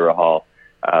with Peter Rahal,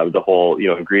 the whole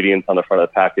ingredients on the front of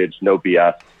the package, no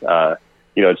BS.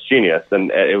 It's genius,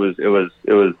 and it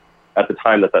was at the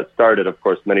time that started. Of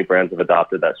course, many brands have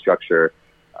adopted that structure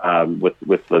with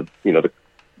the the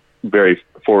very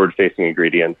forward-facing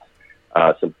ingredients,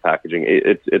 simple packaging.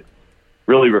 It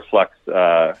really reflects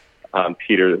on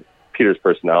Peter's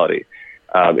personality.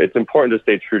 It's important to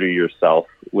stay true to yourself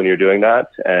when you're doing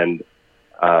that, and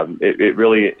it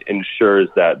really ensures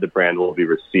that the brand will be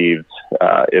received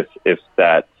if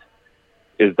that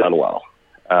is done well.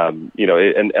 And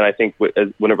I think when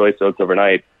it relates to Oats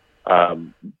Overnight,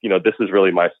 this is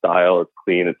really my style. It's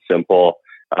clean, it's simple,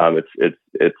 it's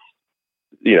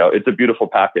a beautiful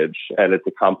package, and it's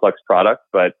a complex product,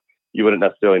 but you wouldn't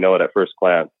necessarily know it at first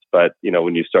glance. But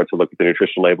when you start to look at the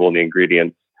nutrition label and the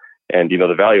ingredients, and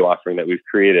the value offering that we've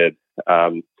created,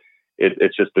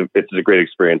 it's a great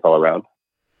experience all around.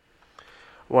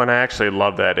 Well, and I actually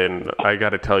love that, and I got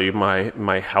to tell you,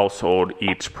 my household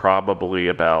eats probably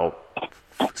about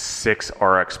 6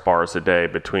 RX bars a day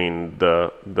between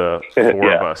the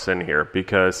four of us in here,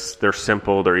 because they're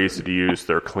simple, they're easy to use,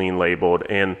 they're clean labeled,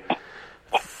 and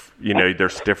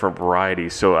there's different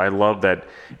varieties. So I love that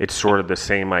it's sort of the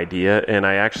same idea, and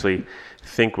I actually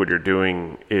think what you're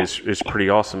doing is pretty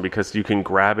awesome because you can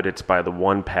grab it. It's by the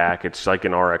one pack. It's like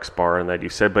an RX bar, and that you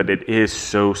said, but it is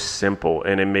so simple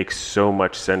and it makes so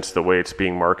much sense the way it's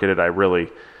being marketed.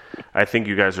 I think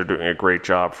you guys are doing a great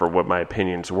job for what my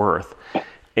opinion's worth.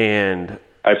 And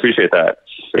I appreciate that.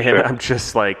 Sure. I'm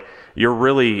just like,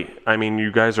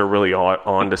 you guys are really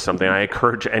on to something. I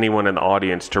encourage anyone in the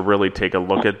audience to really take a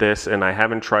look at this. And I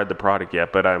haven't tried the product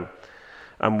yet, but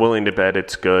I'm willing to bet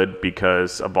it's good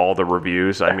because of all the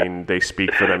reviews. I mean, they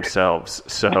speak for themselves.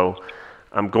 So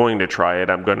I'm going to try it.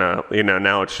 I'm going to,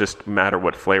 now it's just a matter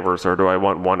what flavors, or do I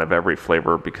want one of every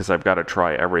flavor because I've got to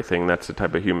try everything. That's the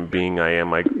type of human being I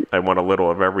am. I want a little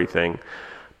of everything.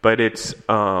 But it's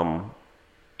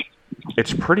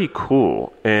pretty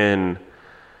cool. And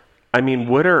I mean,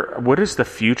 what does the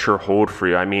future hold for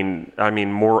you? I mean,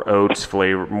 more oats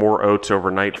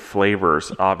overnight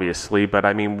flavors, obviously. But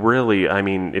I mean, really,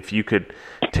 if you could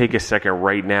take a second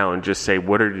right now and just say,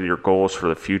 what are your goals for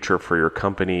the future for your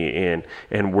company,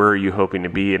 and where are you hoping to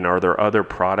be? And are there other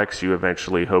products you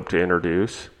eventually hope to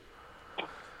introduce?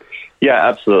 Yeah,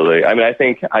 absolutely. I mean, I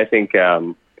think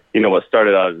what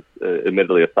started out as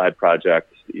admittedly a side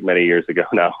project many years ago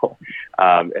now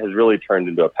has really turned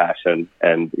into a passion.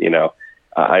 And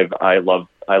I love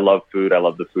food. I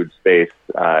love the food space.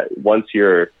 Once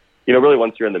you're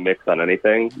in the mix on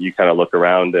anything, you kind of look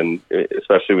around, and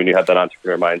especially when you have that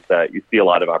entrepreneur mindset, you see a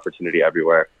lot of opportunity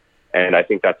everywhere. And I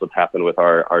think that's what's happened with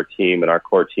our team and our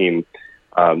core team.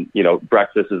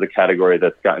 Breakfast is a category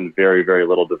that's gotten very, very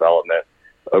little development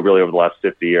really over the last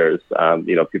 50 years.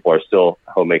 People are still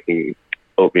home making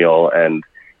oatmeal and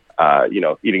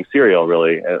eating cereal,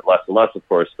 really, less and less, of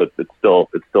course, but it's still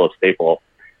a staple.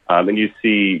 And you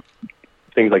see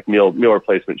things like meal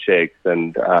replacement shakes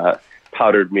and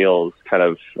powdered meals kind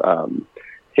of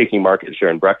taking market share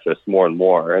in breakfast more and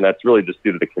more, and that's really just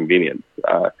due to the convenience.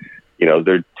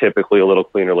 They're typically a little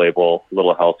cleaner label, a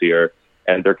little healthier,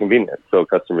 and they're convenient, so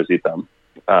customers eat them.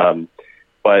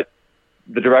 But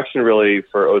the direction really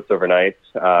for Oats Overnight,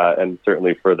 and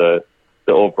certainly for the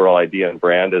overall idea and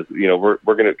brand is, we're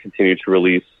going to continue to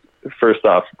release, first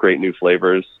off, great new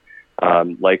flavors,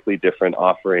 likely different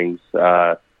offerings,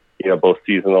 both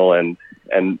seasonal and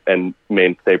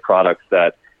mainstay products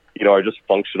that, are just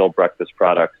functional breakfast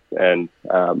products. And,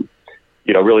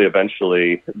 really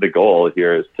eventually the goal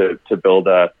here is to build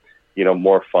a,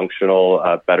 more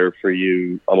functional, better for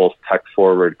you, almost tech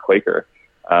forward Quaker,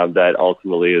 that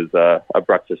ultimately is a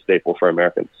breakfast staple for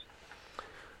Americans.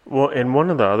 Well, and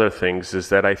one of the other things is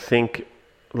that I think,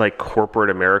 like corporate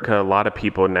America, a lot of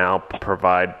people now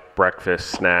provide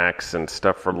breakfast snacks and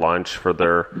stuff for lunch for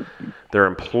their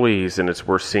employees, and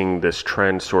we're seeing this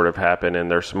trend sort of happen,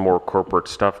 and there's some more corporate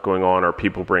stuff going on, or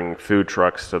people bring food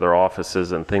trucks to their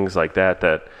offices and things like that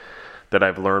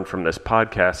I've learned from this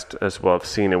podcast as well. I've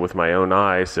seen it with my own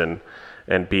eyes, and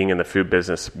being in the food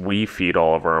business, we feed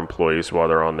all of our employees while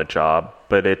they're on the job.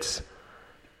 But it's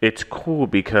cool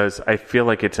because I feel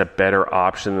like it's a better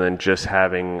option than just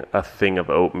having a thing of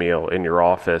oatmeal in your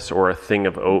office or a thing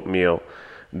of oatmeal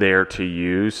there to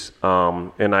use.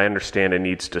 And I understand it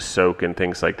needs to soak and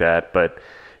things like that. But,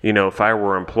 if I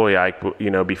were an employee,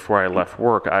 before I left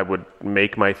work, I would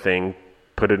make my thing,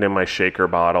 put it in my shaker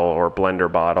bottle or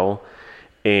blender bottle,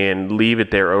 and leave it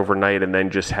there overnight, and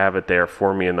then just have it there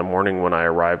for me in the morning when I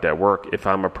arrived at work if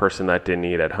I'm a person that didn't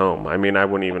eat at home. I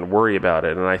wouldn't even worry about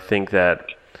it. And I think that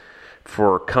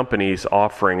for companies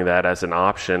offering that as an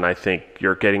option, I think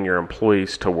you're getting your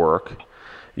employees to work.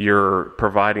 You're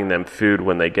providing them food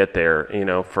when they get there,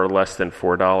 for less than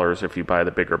 $4 if you buy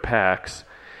the bigger packs.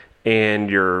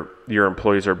 And your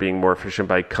employees are being more efficient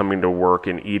by coming to work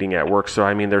and eating at work. So,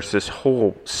 there's this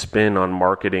whole spin on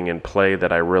marketing and play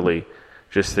that I really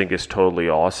just think is totally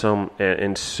awesome,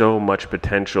 and so much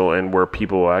potential, and where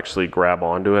people will actually grab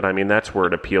onto it. That's where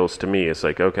it appeals to me. It's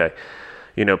like, okay,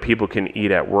 people can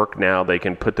eat at work now. They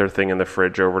can put their thing in the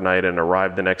fridge overnight and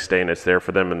arrive the next day, and it's there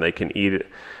for them, and they can eat it,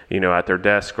 at their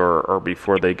desk or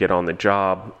before they get on the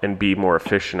job, and be more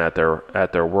efficient at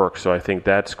their work. So I think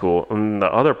that's cool. And the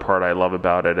other part I love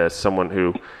about it, as someone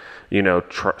who,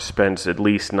 spends at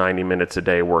least 90 minutes a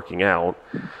day working out,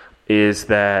 is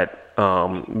that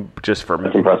just for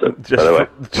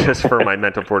my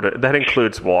mental fortitude, that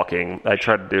includes walking. I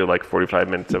try to do like 45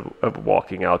 minutes of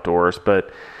walking outdoors, but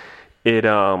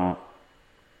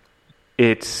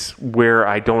it's where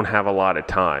I don't have a lot of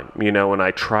time, and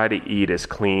I try to eat as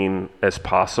clean as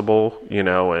possible,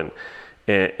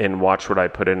 and watch what I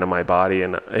put into my body,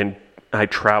 and I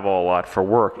travel a lot for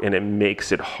work, and it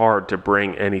makes it hard to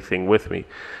bring anything with me.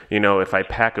 If I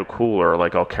pack a cooler,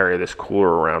 like I'll carry this cooler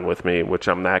around with me, which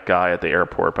I'm that guy at the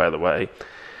airport, by the way,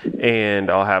 and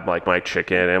I'll have like my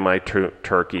chicken and my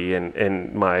turkey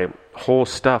and my whole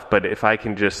stuff. But if I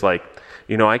can just I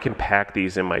can pack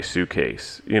these in my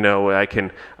suitcase. I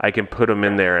can put them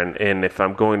in there, and if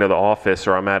I'm going to the office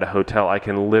or I'm at a hotel, I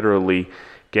can literally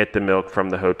get the milk from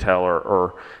the hotel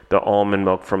or the almond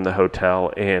milk from the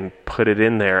hotel and put it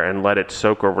in there and let it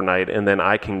soak overnight, and then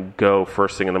I can go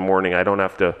first thing in the morning. I don't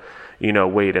have to,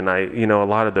 wait. And a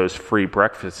lot of those free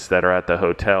breakfasts that are at the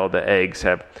hotel, the eggs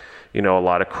have, a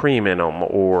lot of cream in them,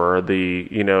 or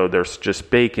there's just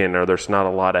bacon, or there's not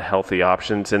a lot of healthy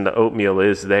options, and the oatmeal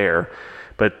is there,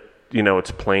 but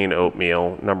it's plain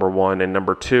oatmeal, number one, and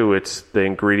number two, it's the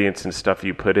ingredients and stuff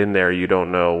you put in there. You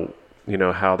don't know,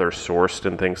 how they're sourced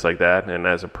and things like that. And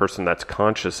as a person that's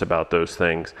conscious about those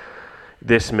things,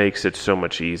 this makes it so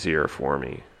much easier for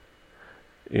me.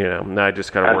 Now I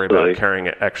just got to worry about carrying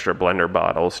extra blender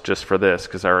bottles just for this,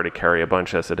 because I already carry a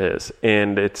bunch as it is.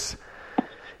 And it's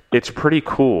pretty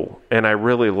cool, and I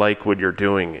really like what you're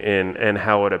doing and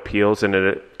how it appeals, and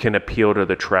it can appeal to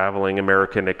the traveling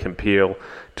American. It can appeal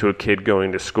to a kid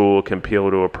going to school. It can appeal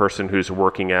to a person who's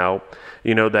working out.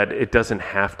 That it doesn't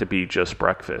have to be just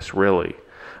breakfast, really.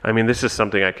 I mean, this is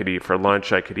something I could eat for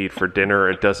lunch. I could eat for dinner.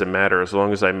 It doesn't matter as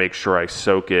long as I make sure I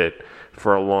soak it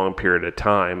for a long period of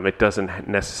time. It doesn't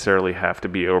necessarily have to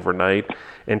be overnight.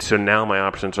 And so now my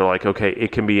options are like, okay,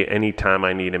 it can be any time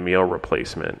I need a meal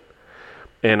replacement.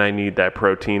 And I need that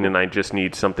protein, and I just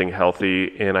need something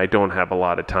healthy, and I don't have a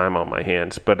lot of time on my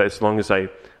hands. But as long as I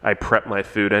prep my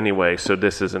food anyway, so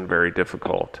this isn't very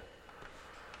difficult.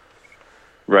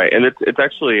 Right, and it's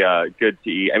actually good to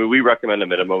eat. I mean, we recommend a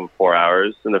minimum of 4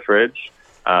 hours in the fridge.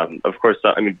 Of course,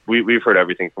 we've heard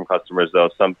everything from customers, though.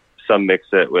 Some mix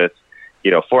it with,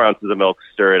 4 ounces of milk,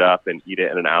 stir it up, and eat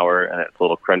it in an hour, and it's a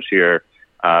little crunchier.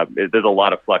 There's a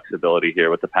lot of flexibility here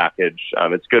with the package.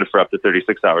 It's good for up to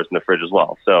 36 hours in the fridge as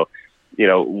well. So,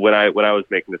 when I was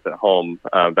making this at home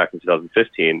back in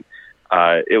 2015,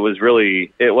 it wasn't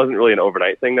really an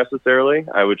overnight thing necessarily.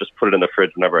 I would just put it in the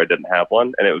fridge whenever I didn't have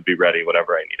one, and it would be ready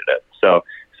whenever I needed it. So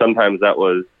sometimes it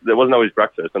wasn't always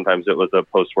breakfast. Sometimes it was a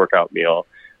post-workout meal,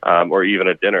 or even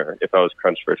a dinner if I was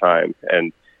crunched for time.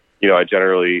 And I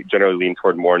generally lean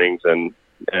toward mornings and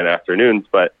afternoons,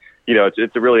 but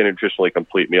it's a really nutritionally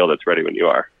complete meal that's ready when you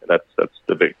are. That's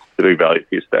the big value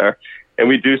piece there. And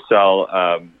we do sell.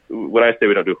 When I say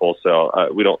we don't do wholesale,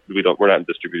 we're not in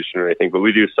distribution or anything, but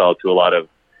we do sell to a lot of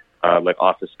like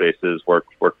office spaces,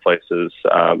 workplaces,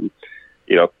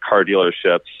 car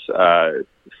dealerships,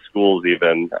 schools,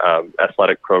 even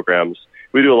athletic programs.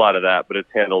 We do a lot of that, but it's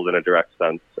handled in a direct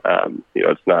sense.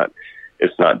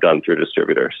 It's not done through a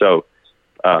distributor. So.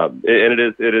 And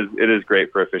it is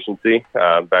great for efficiency.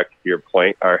 Back to your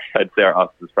point, I'd say our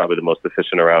office is probably the most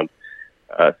efficient around.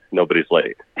 Nobody's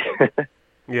late.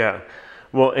 Yeah.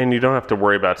 Well, and you don't have to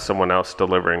worry about someone else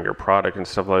delivering your product and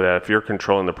stuff like that. If you're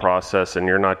controlling the process and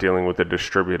you're not dealing with a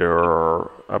distributor or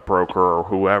a broker or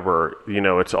whoever,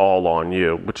 it's all on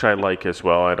you, which I like as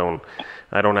well. I don't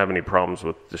have any problems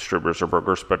with distributors or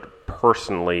brokers, but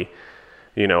personally,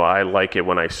 I like it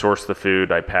when I source the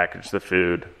food, I package the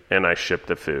food, and I ship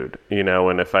the food,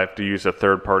 and if I have to use a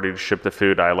third party to ship the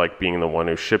food, I like being the one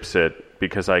who ships it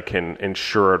because I can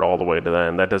ensure it all the way to the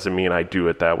end. That doesn't mean I do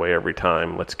it that way every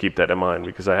time. Let's keep that in mind,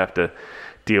 because I have to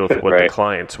deal with what the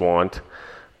clients want.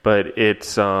 But it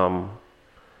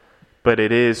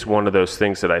is one of those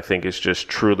things that I think is just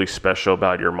truly special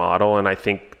about your model. And I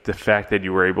think the fact that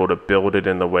you were able to build it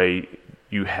in the way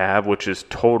you have, which is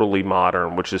totally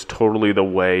modern, which is totally the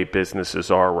way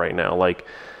businesses are right now. Like,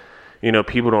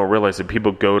 people don't realize that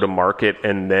people go to market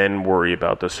and then worry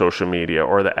about the social media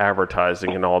or the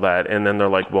advertising and all that. And then they're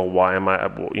like, well, why am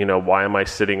I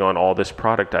sitting on all this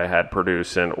product I had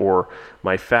produced or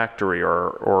my factory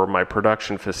or my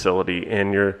production facility?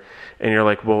 And you're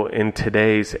like, well, in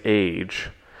today's age,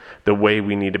 the way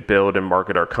we need to build and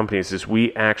market our companies is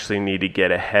we actually need to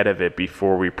get ahead of it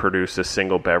before we produce a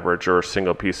single beverage or a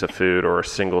single piece of food or a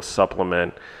single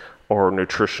supplement or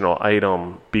nutritional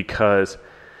item, because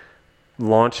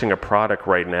launching a product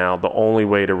right now, the only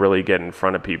way to really get in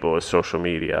front of people is social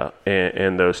media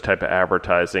and those type of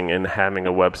advertising and having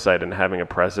a website and having a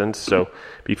presence. So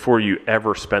before you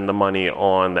ever spend the money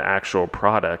on the actual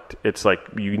product, it's like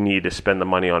you need to spend the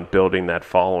money on building that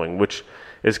following, which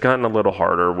has gotten a little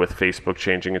harder with Facebook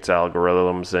changing its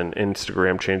algorithms and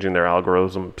Instagram changing their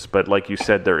algorithms. But like you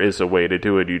said, there is a way to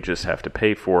do it. You just have to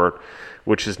pay for it,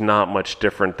 which is not much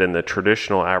different than the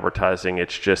traditional advertising.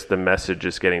 It's just the message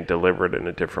is getting delivered in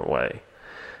a different way.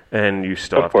 And you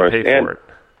still have to pay for it.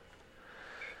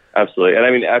 Absolutely. And I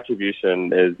mean,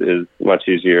 attribution is much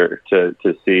easier to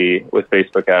see with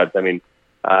Facebook ads. I mean,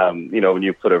 when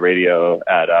you put a radio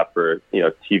ad up or,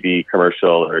 TV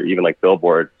commercial or even like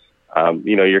billboard,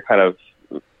 you're kind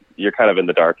of in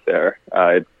the dark there.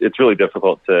 It's really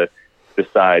difficult to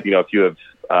decide, if you have,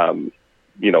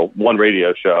 one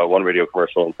radio show, one radio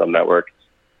commercial in some network,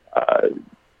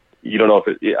 you don't know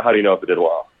how do you know if it did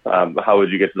well? How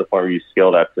would you get to the point where you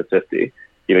scale that to 50?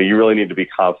 You really need to be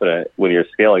confident when you're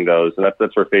scaling those. And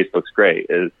that's where Facebook's great,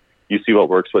 is you see what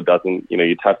works, what doesn't,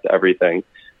 you test everything.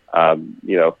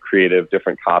 creative,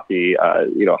 different copy,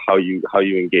 how you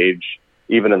engage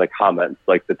even in the comments,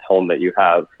 like the tone that you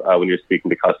have when you're speaking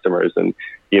to customers, and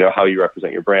how you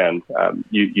represent your brand.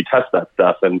 You test that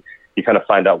stuff, and you kind of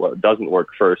find out what doesn't work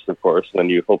first, of course, and then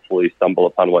you hopefully stumble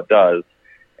upon what does.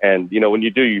 And when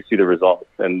you do, you see the results,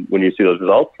 and when you see those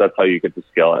results, that's how you get to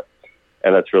scale it.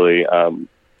 And that's really kind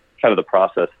of the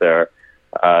process there,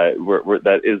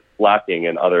 that is lacking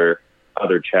in other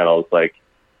channels like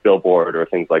Billboard or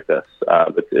things like this.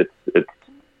 It's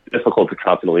difficult to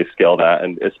confidently scale that,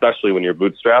 and especially when you're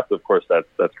bootstrapped, of course,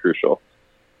 that's crucial.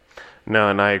 No,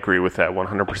 and I agree with that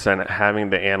 100%.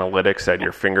 Having the analytics at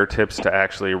your fingertips to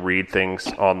actually read things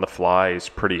on the fly is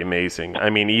pretty amazing. I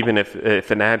mean, even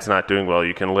if an ad's not doing well,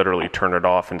 you can literally turn it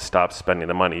off and stop spending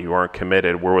the money. You aren't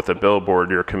committed. Where with a billboard,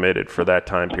 you're committed for that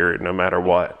time period, no matter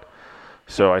what.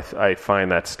 So I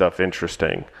find that stuff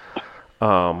interesting.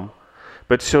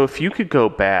 But so if you could go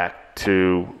back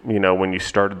to, when you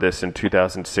started this in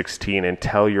 2016 and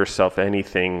tell yourself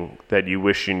anything that you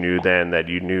wish you knew then that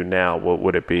you knew now, what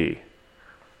would it be?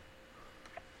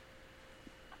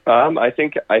 I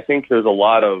think there's a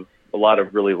lot of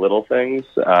really little things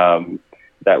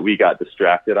that we got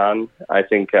distracted on. I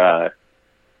think the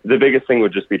biggest thing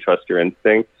would just be trust your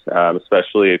instincts,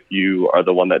 especially if you are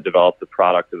the one that developed the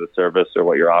product or the service or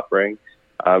what you're offering.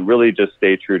 Really just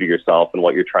stay true to yourself and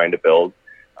what you're trying to build.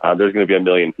 There's going to be a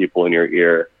million people in your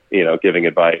ear, giving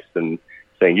advice and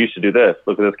saying, you should do this.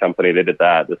 Look at this company. They did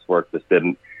that. This worked. This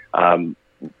didn't. I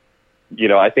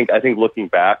think looking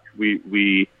back,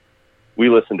 we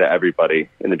listened to everybody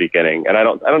in the beginning, and I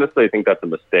don't necessarily think that's a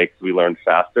mistake. We learned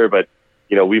faster, but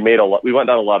we went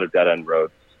down a lot of dead end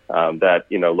roads. That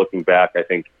looking back, I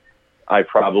think I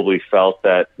probably felt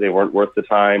that they weren't worth the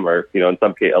time, or in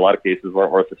a lot of cases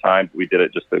weren't worth the time. But we did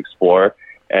it just to explore.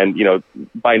 And,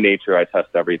 by nature, I test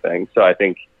everything. So I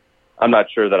think I'm not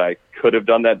sure that I could have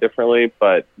done that differently,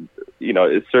 but,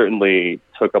 it certainly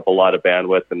took up a lot of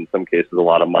bandwidth, and in some cases, a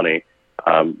lot of money,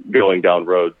 going down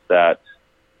roads that,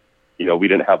 we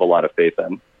didn't have a lot of faith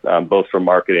in, both for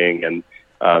marketing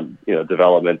and,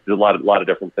 development. There's a lot of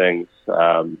different things.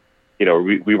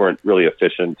 We weren't really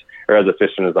efficient, or as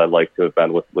efficient as I'd like to have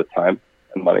been with time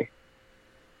and money.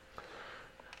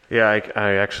 Yeah,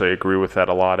 I actually agree with that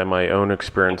a lot in my own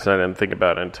experience. I didn't think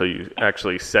about it until you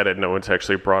actually said it. No one's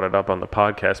actually brought it up on the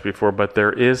podcast before, but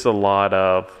there is a lot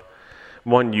of,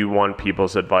 one, you want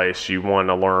people's advice, you want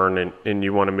to learn, and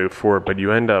you want to move forward, but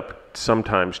you end up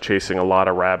sometimes chasing a lot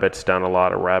of rabbits down a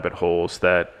lot of rabbit holes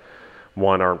that,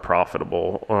 one, aren't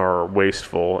profitable or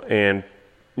wasteful. And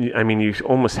I mean, you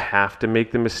almost have to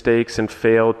make the mistakes and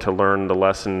fail to learn the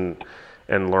lesson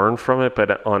and learn from it.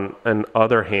 But on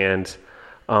other hand,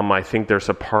 I think there's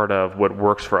a part of what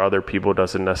works for other people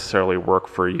doesn't necessarily work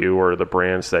for you or the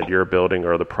brands that you're building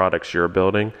or the products you're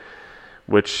building,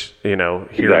 which, here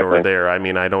exactly. Or there. I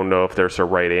mean, I don't know if there's a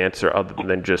right answer other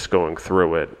than just going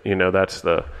through it. That's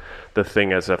the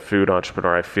thing as a food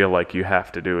entrepreneur I feel like you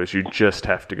have to do is you just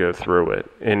have to go through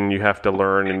it, and you have to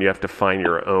learn, and you have to find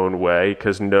your own way,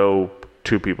 because no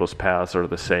two people's paths are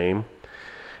the same.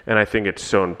 And I think it's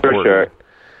so important. For sure.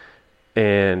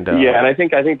 And and I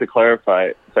think to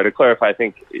clarify, I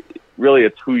think really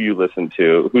it's who you listen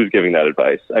to, who's giving that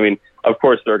advice. I mean, of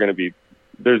course there's going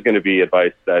to be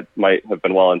advice that might have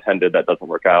been well intended that doesn't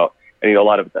work out, and a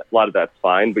lot of that's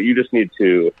fine, but you just need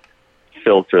to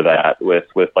filter that with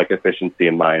like efficiency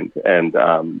in mind, and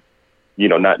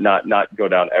not go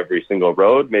down every single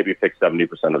road. Maybe pick 70%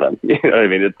 of them. You know what I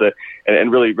mean? And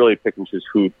really pick and choose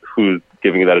who's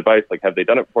giving you that advice. Like, have they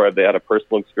done it before? Have they had a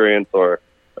personal experience, or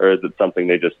is it something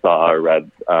they just saw or read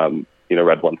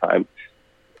one time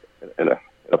in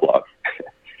a blog?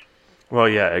 Well,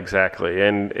 yeah, exactly.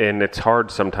 And it's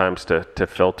hard sometimes to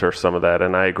filter some of that.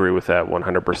 And I agree with that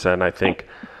 100%. I think,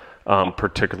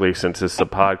 particularly since it's a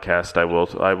podcast,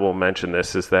 I will mention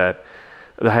this, is that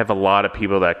I have a lot of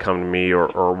people that come to me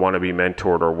or want to be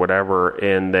mentored or whatever,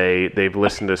 and they've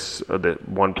listened to the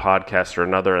one podcast or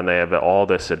another, and they have all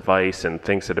this advice and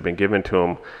things that have been given to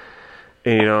them.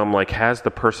 And, I'm like, has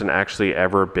the person actually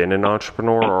ever been an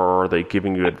entrepreneur, or are they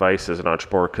giving you advice as an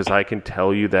entrepreneur? Because I can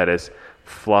tell you that as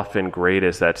fluff and great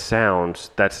as that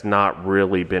sounds, that's not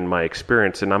really been my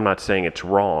experience. And I'm not saying it's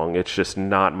wrong. It's just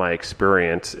not my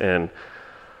experience. And,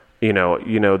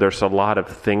 there's a lot of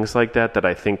things like that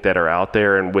I think that are out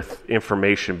there, and with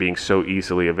information being so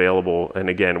easily available, and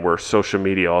again, where social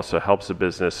media also helps a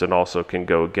business and also can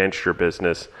go against your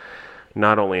business,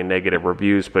 not only in negative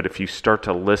reviews, but if you start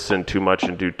to listen too much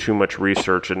and do too much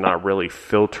research and not really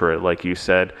filter it, like you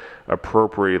said,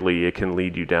 appropriately, it can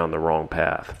lead you down the wrong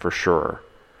path, for sure.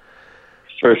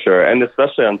 For sure. And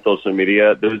especially on social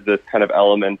media, there's this kind of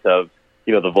element of,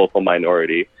 the vocal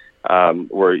minority,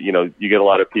 where, you get a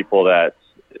lot of people that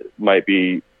might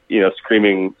be,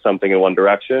 screaming something in one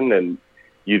direction, and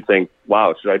you'd think,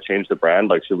 wow, should I change the brand?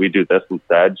 Like, should we do this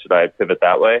instead? Should I pivot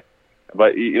that way?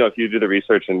 But, if you do the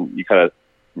research and you kind of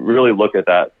really look at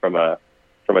that from a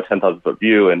 10,000 foot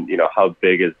view, and, how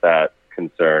big is that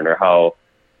concern, or how,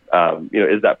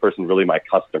 is that person really my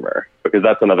customer? Because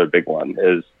that's another big one,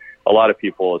 is a lot of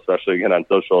people, especially again on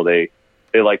social, they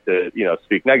like to,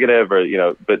 speak negative,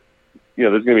 or, but,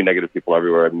 there's going to be negative people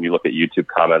everywhere. I mean, you look at YouTube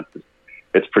comments,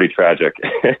 it's pretty tragic.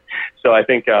 So I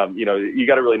think, you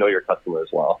got to really know your customer as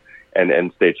well,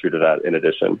 and stay true to that in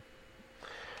addition.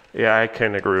 Yeah, I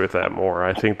can agree with that more.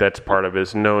 I think that's part of it,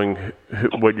 is knowing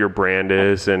what your brand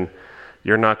is, and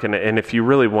you're not going to, and if you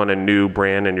really want a new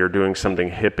brand and you're doing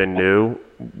something hip and new,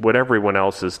 what everyone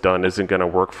else has done isn't going to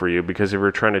work for you, because if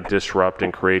you're trying to disrupt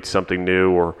and create something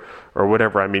new or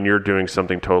whatever, I mean, you're doing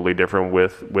something totally different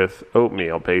with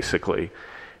oatmeal, basically.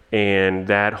 And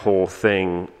that whole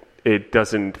thing, it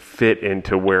doesn't fit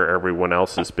into where everyone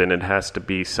else has been. It has to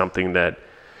be something that,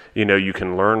 you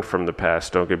can learn from the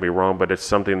past, don't get me wrong, but it's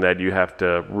something that you have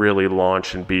to really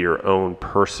launch and be your own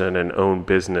person and own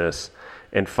business,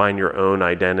 and find your own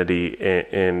identity,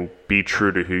 and be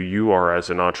true to who you are as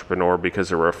an entrepreneur,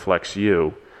 because it reflects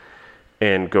you,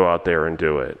 and go out there and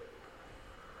do it.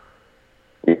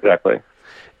 Exactly.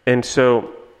 And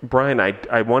so, Brian,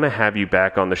 I want to have you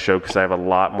back on the show, because I have a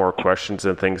lot more questions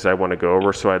and things I want to go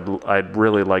over. So I'd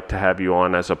really like to have you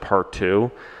on as a part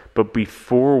 2. But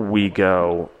before we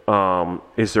go,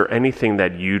 is there anything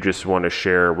that you just want to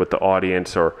share with the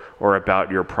audience, or about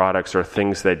your products, or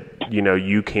things that,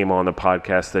 you came on the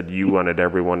podcast that you wanted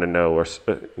everyone to know, or,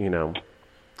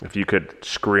 if you could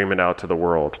scream it out to the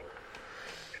world?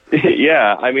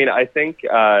 Yeah. I mean, I think,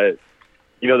 the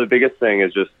biggest thing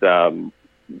is just,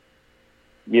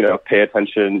 pay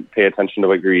attention to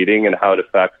what you're eating and how it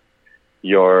affects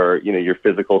your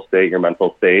physical state, your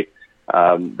mental state.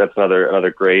 That's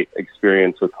another great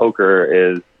experience with poker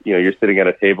is, you're sitting at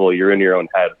a table, you're in your own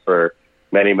head for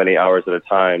many, many hours at a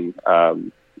time,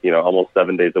 almost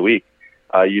 7 days a week.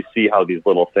 You see how these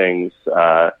little things,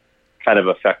 kind of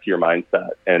affect your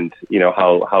mindset, and,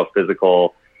 how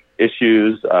physical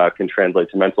issues, can translate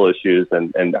to mental issues,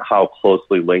 and how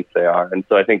closely linked they are. And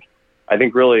so I think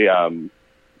really,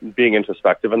 being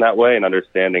introspective in that way, and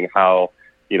understanding how,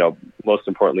 most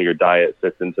importantly, your diet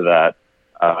fits into that.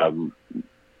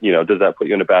 Does that put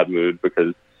you in a bad mood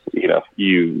because,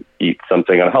 you eat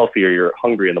something unhealthy, or you're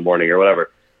hungry in the morning, or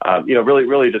whatever?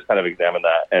 Really just kind of examine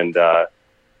that. And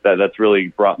that's really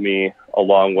brought me a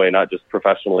long way, not just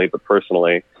professionally, but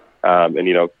personally.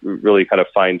 And, really kind of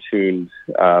fine-tuned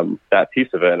that piece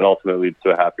of it, and ultimately leads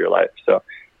to a happier life. So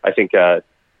I think that'd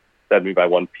be my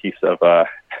one piece of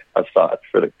thoughts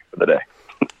for the day.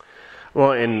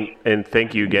 Well, and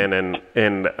thank you again,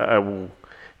 and I will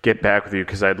get back with you,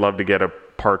 because I'd love to get a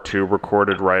part 2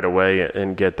 recorded right away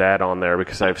and get that on there,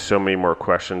 because I have so many more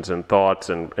questions and thoughts,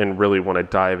 and really want to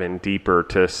dive in deeper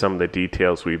to some of the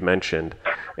details we've mentioned,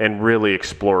 and really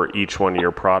explore each one of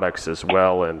your products as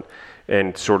well,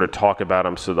 and sort of talk about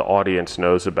them so the audience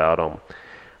knows about them.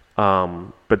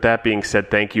 But that being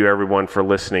said, thank you everyone for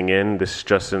listening in. This is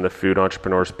Justin the Food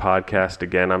Entrepreneurs Podcast.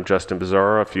 Again, I'm Justin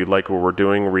Bizzarro. If you like what we're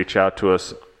doing, reach out to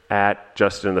us at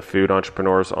Justin the Food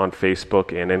Entrepreneurs on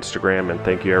Facebook and Instagram. And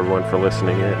thank you everyone for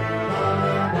listening in.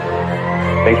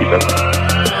 Thank you, Justin.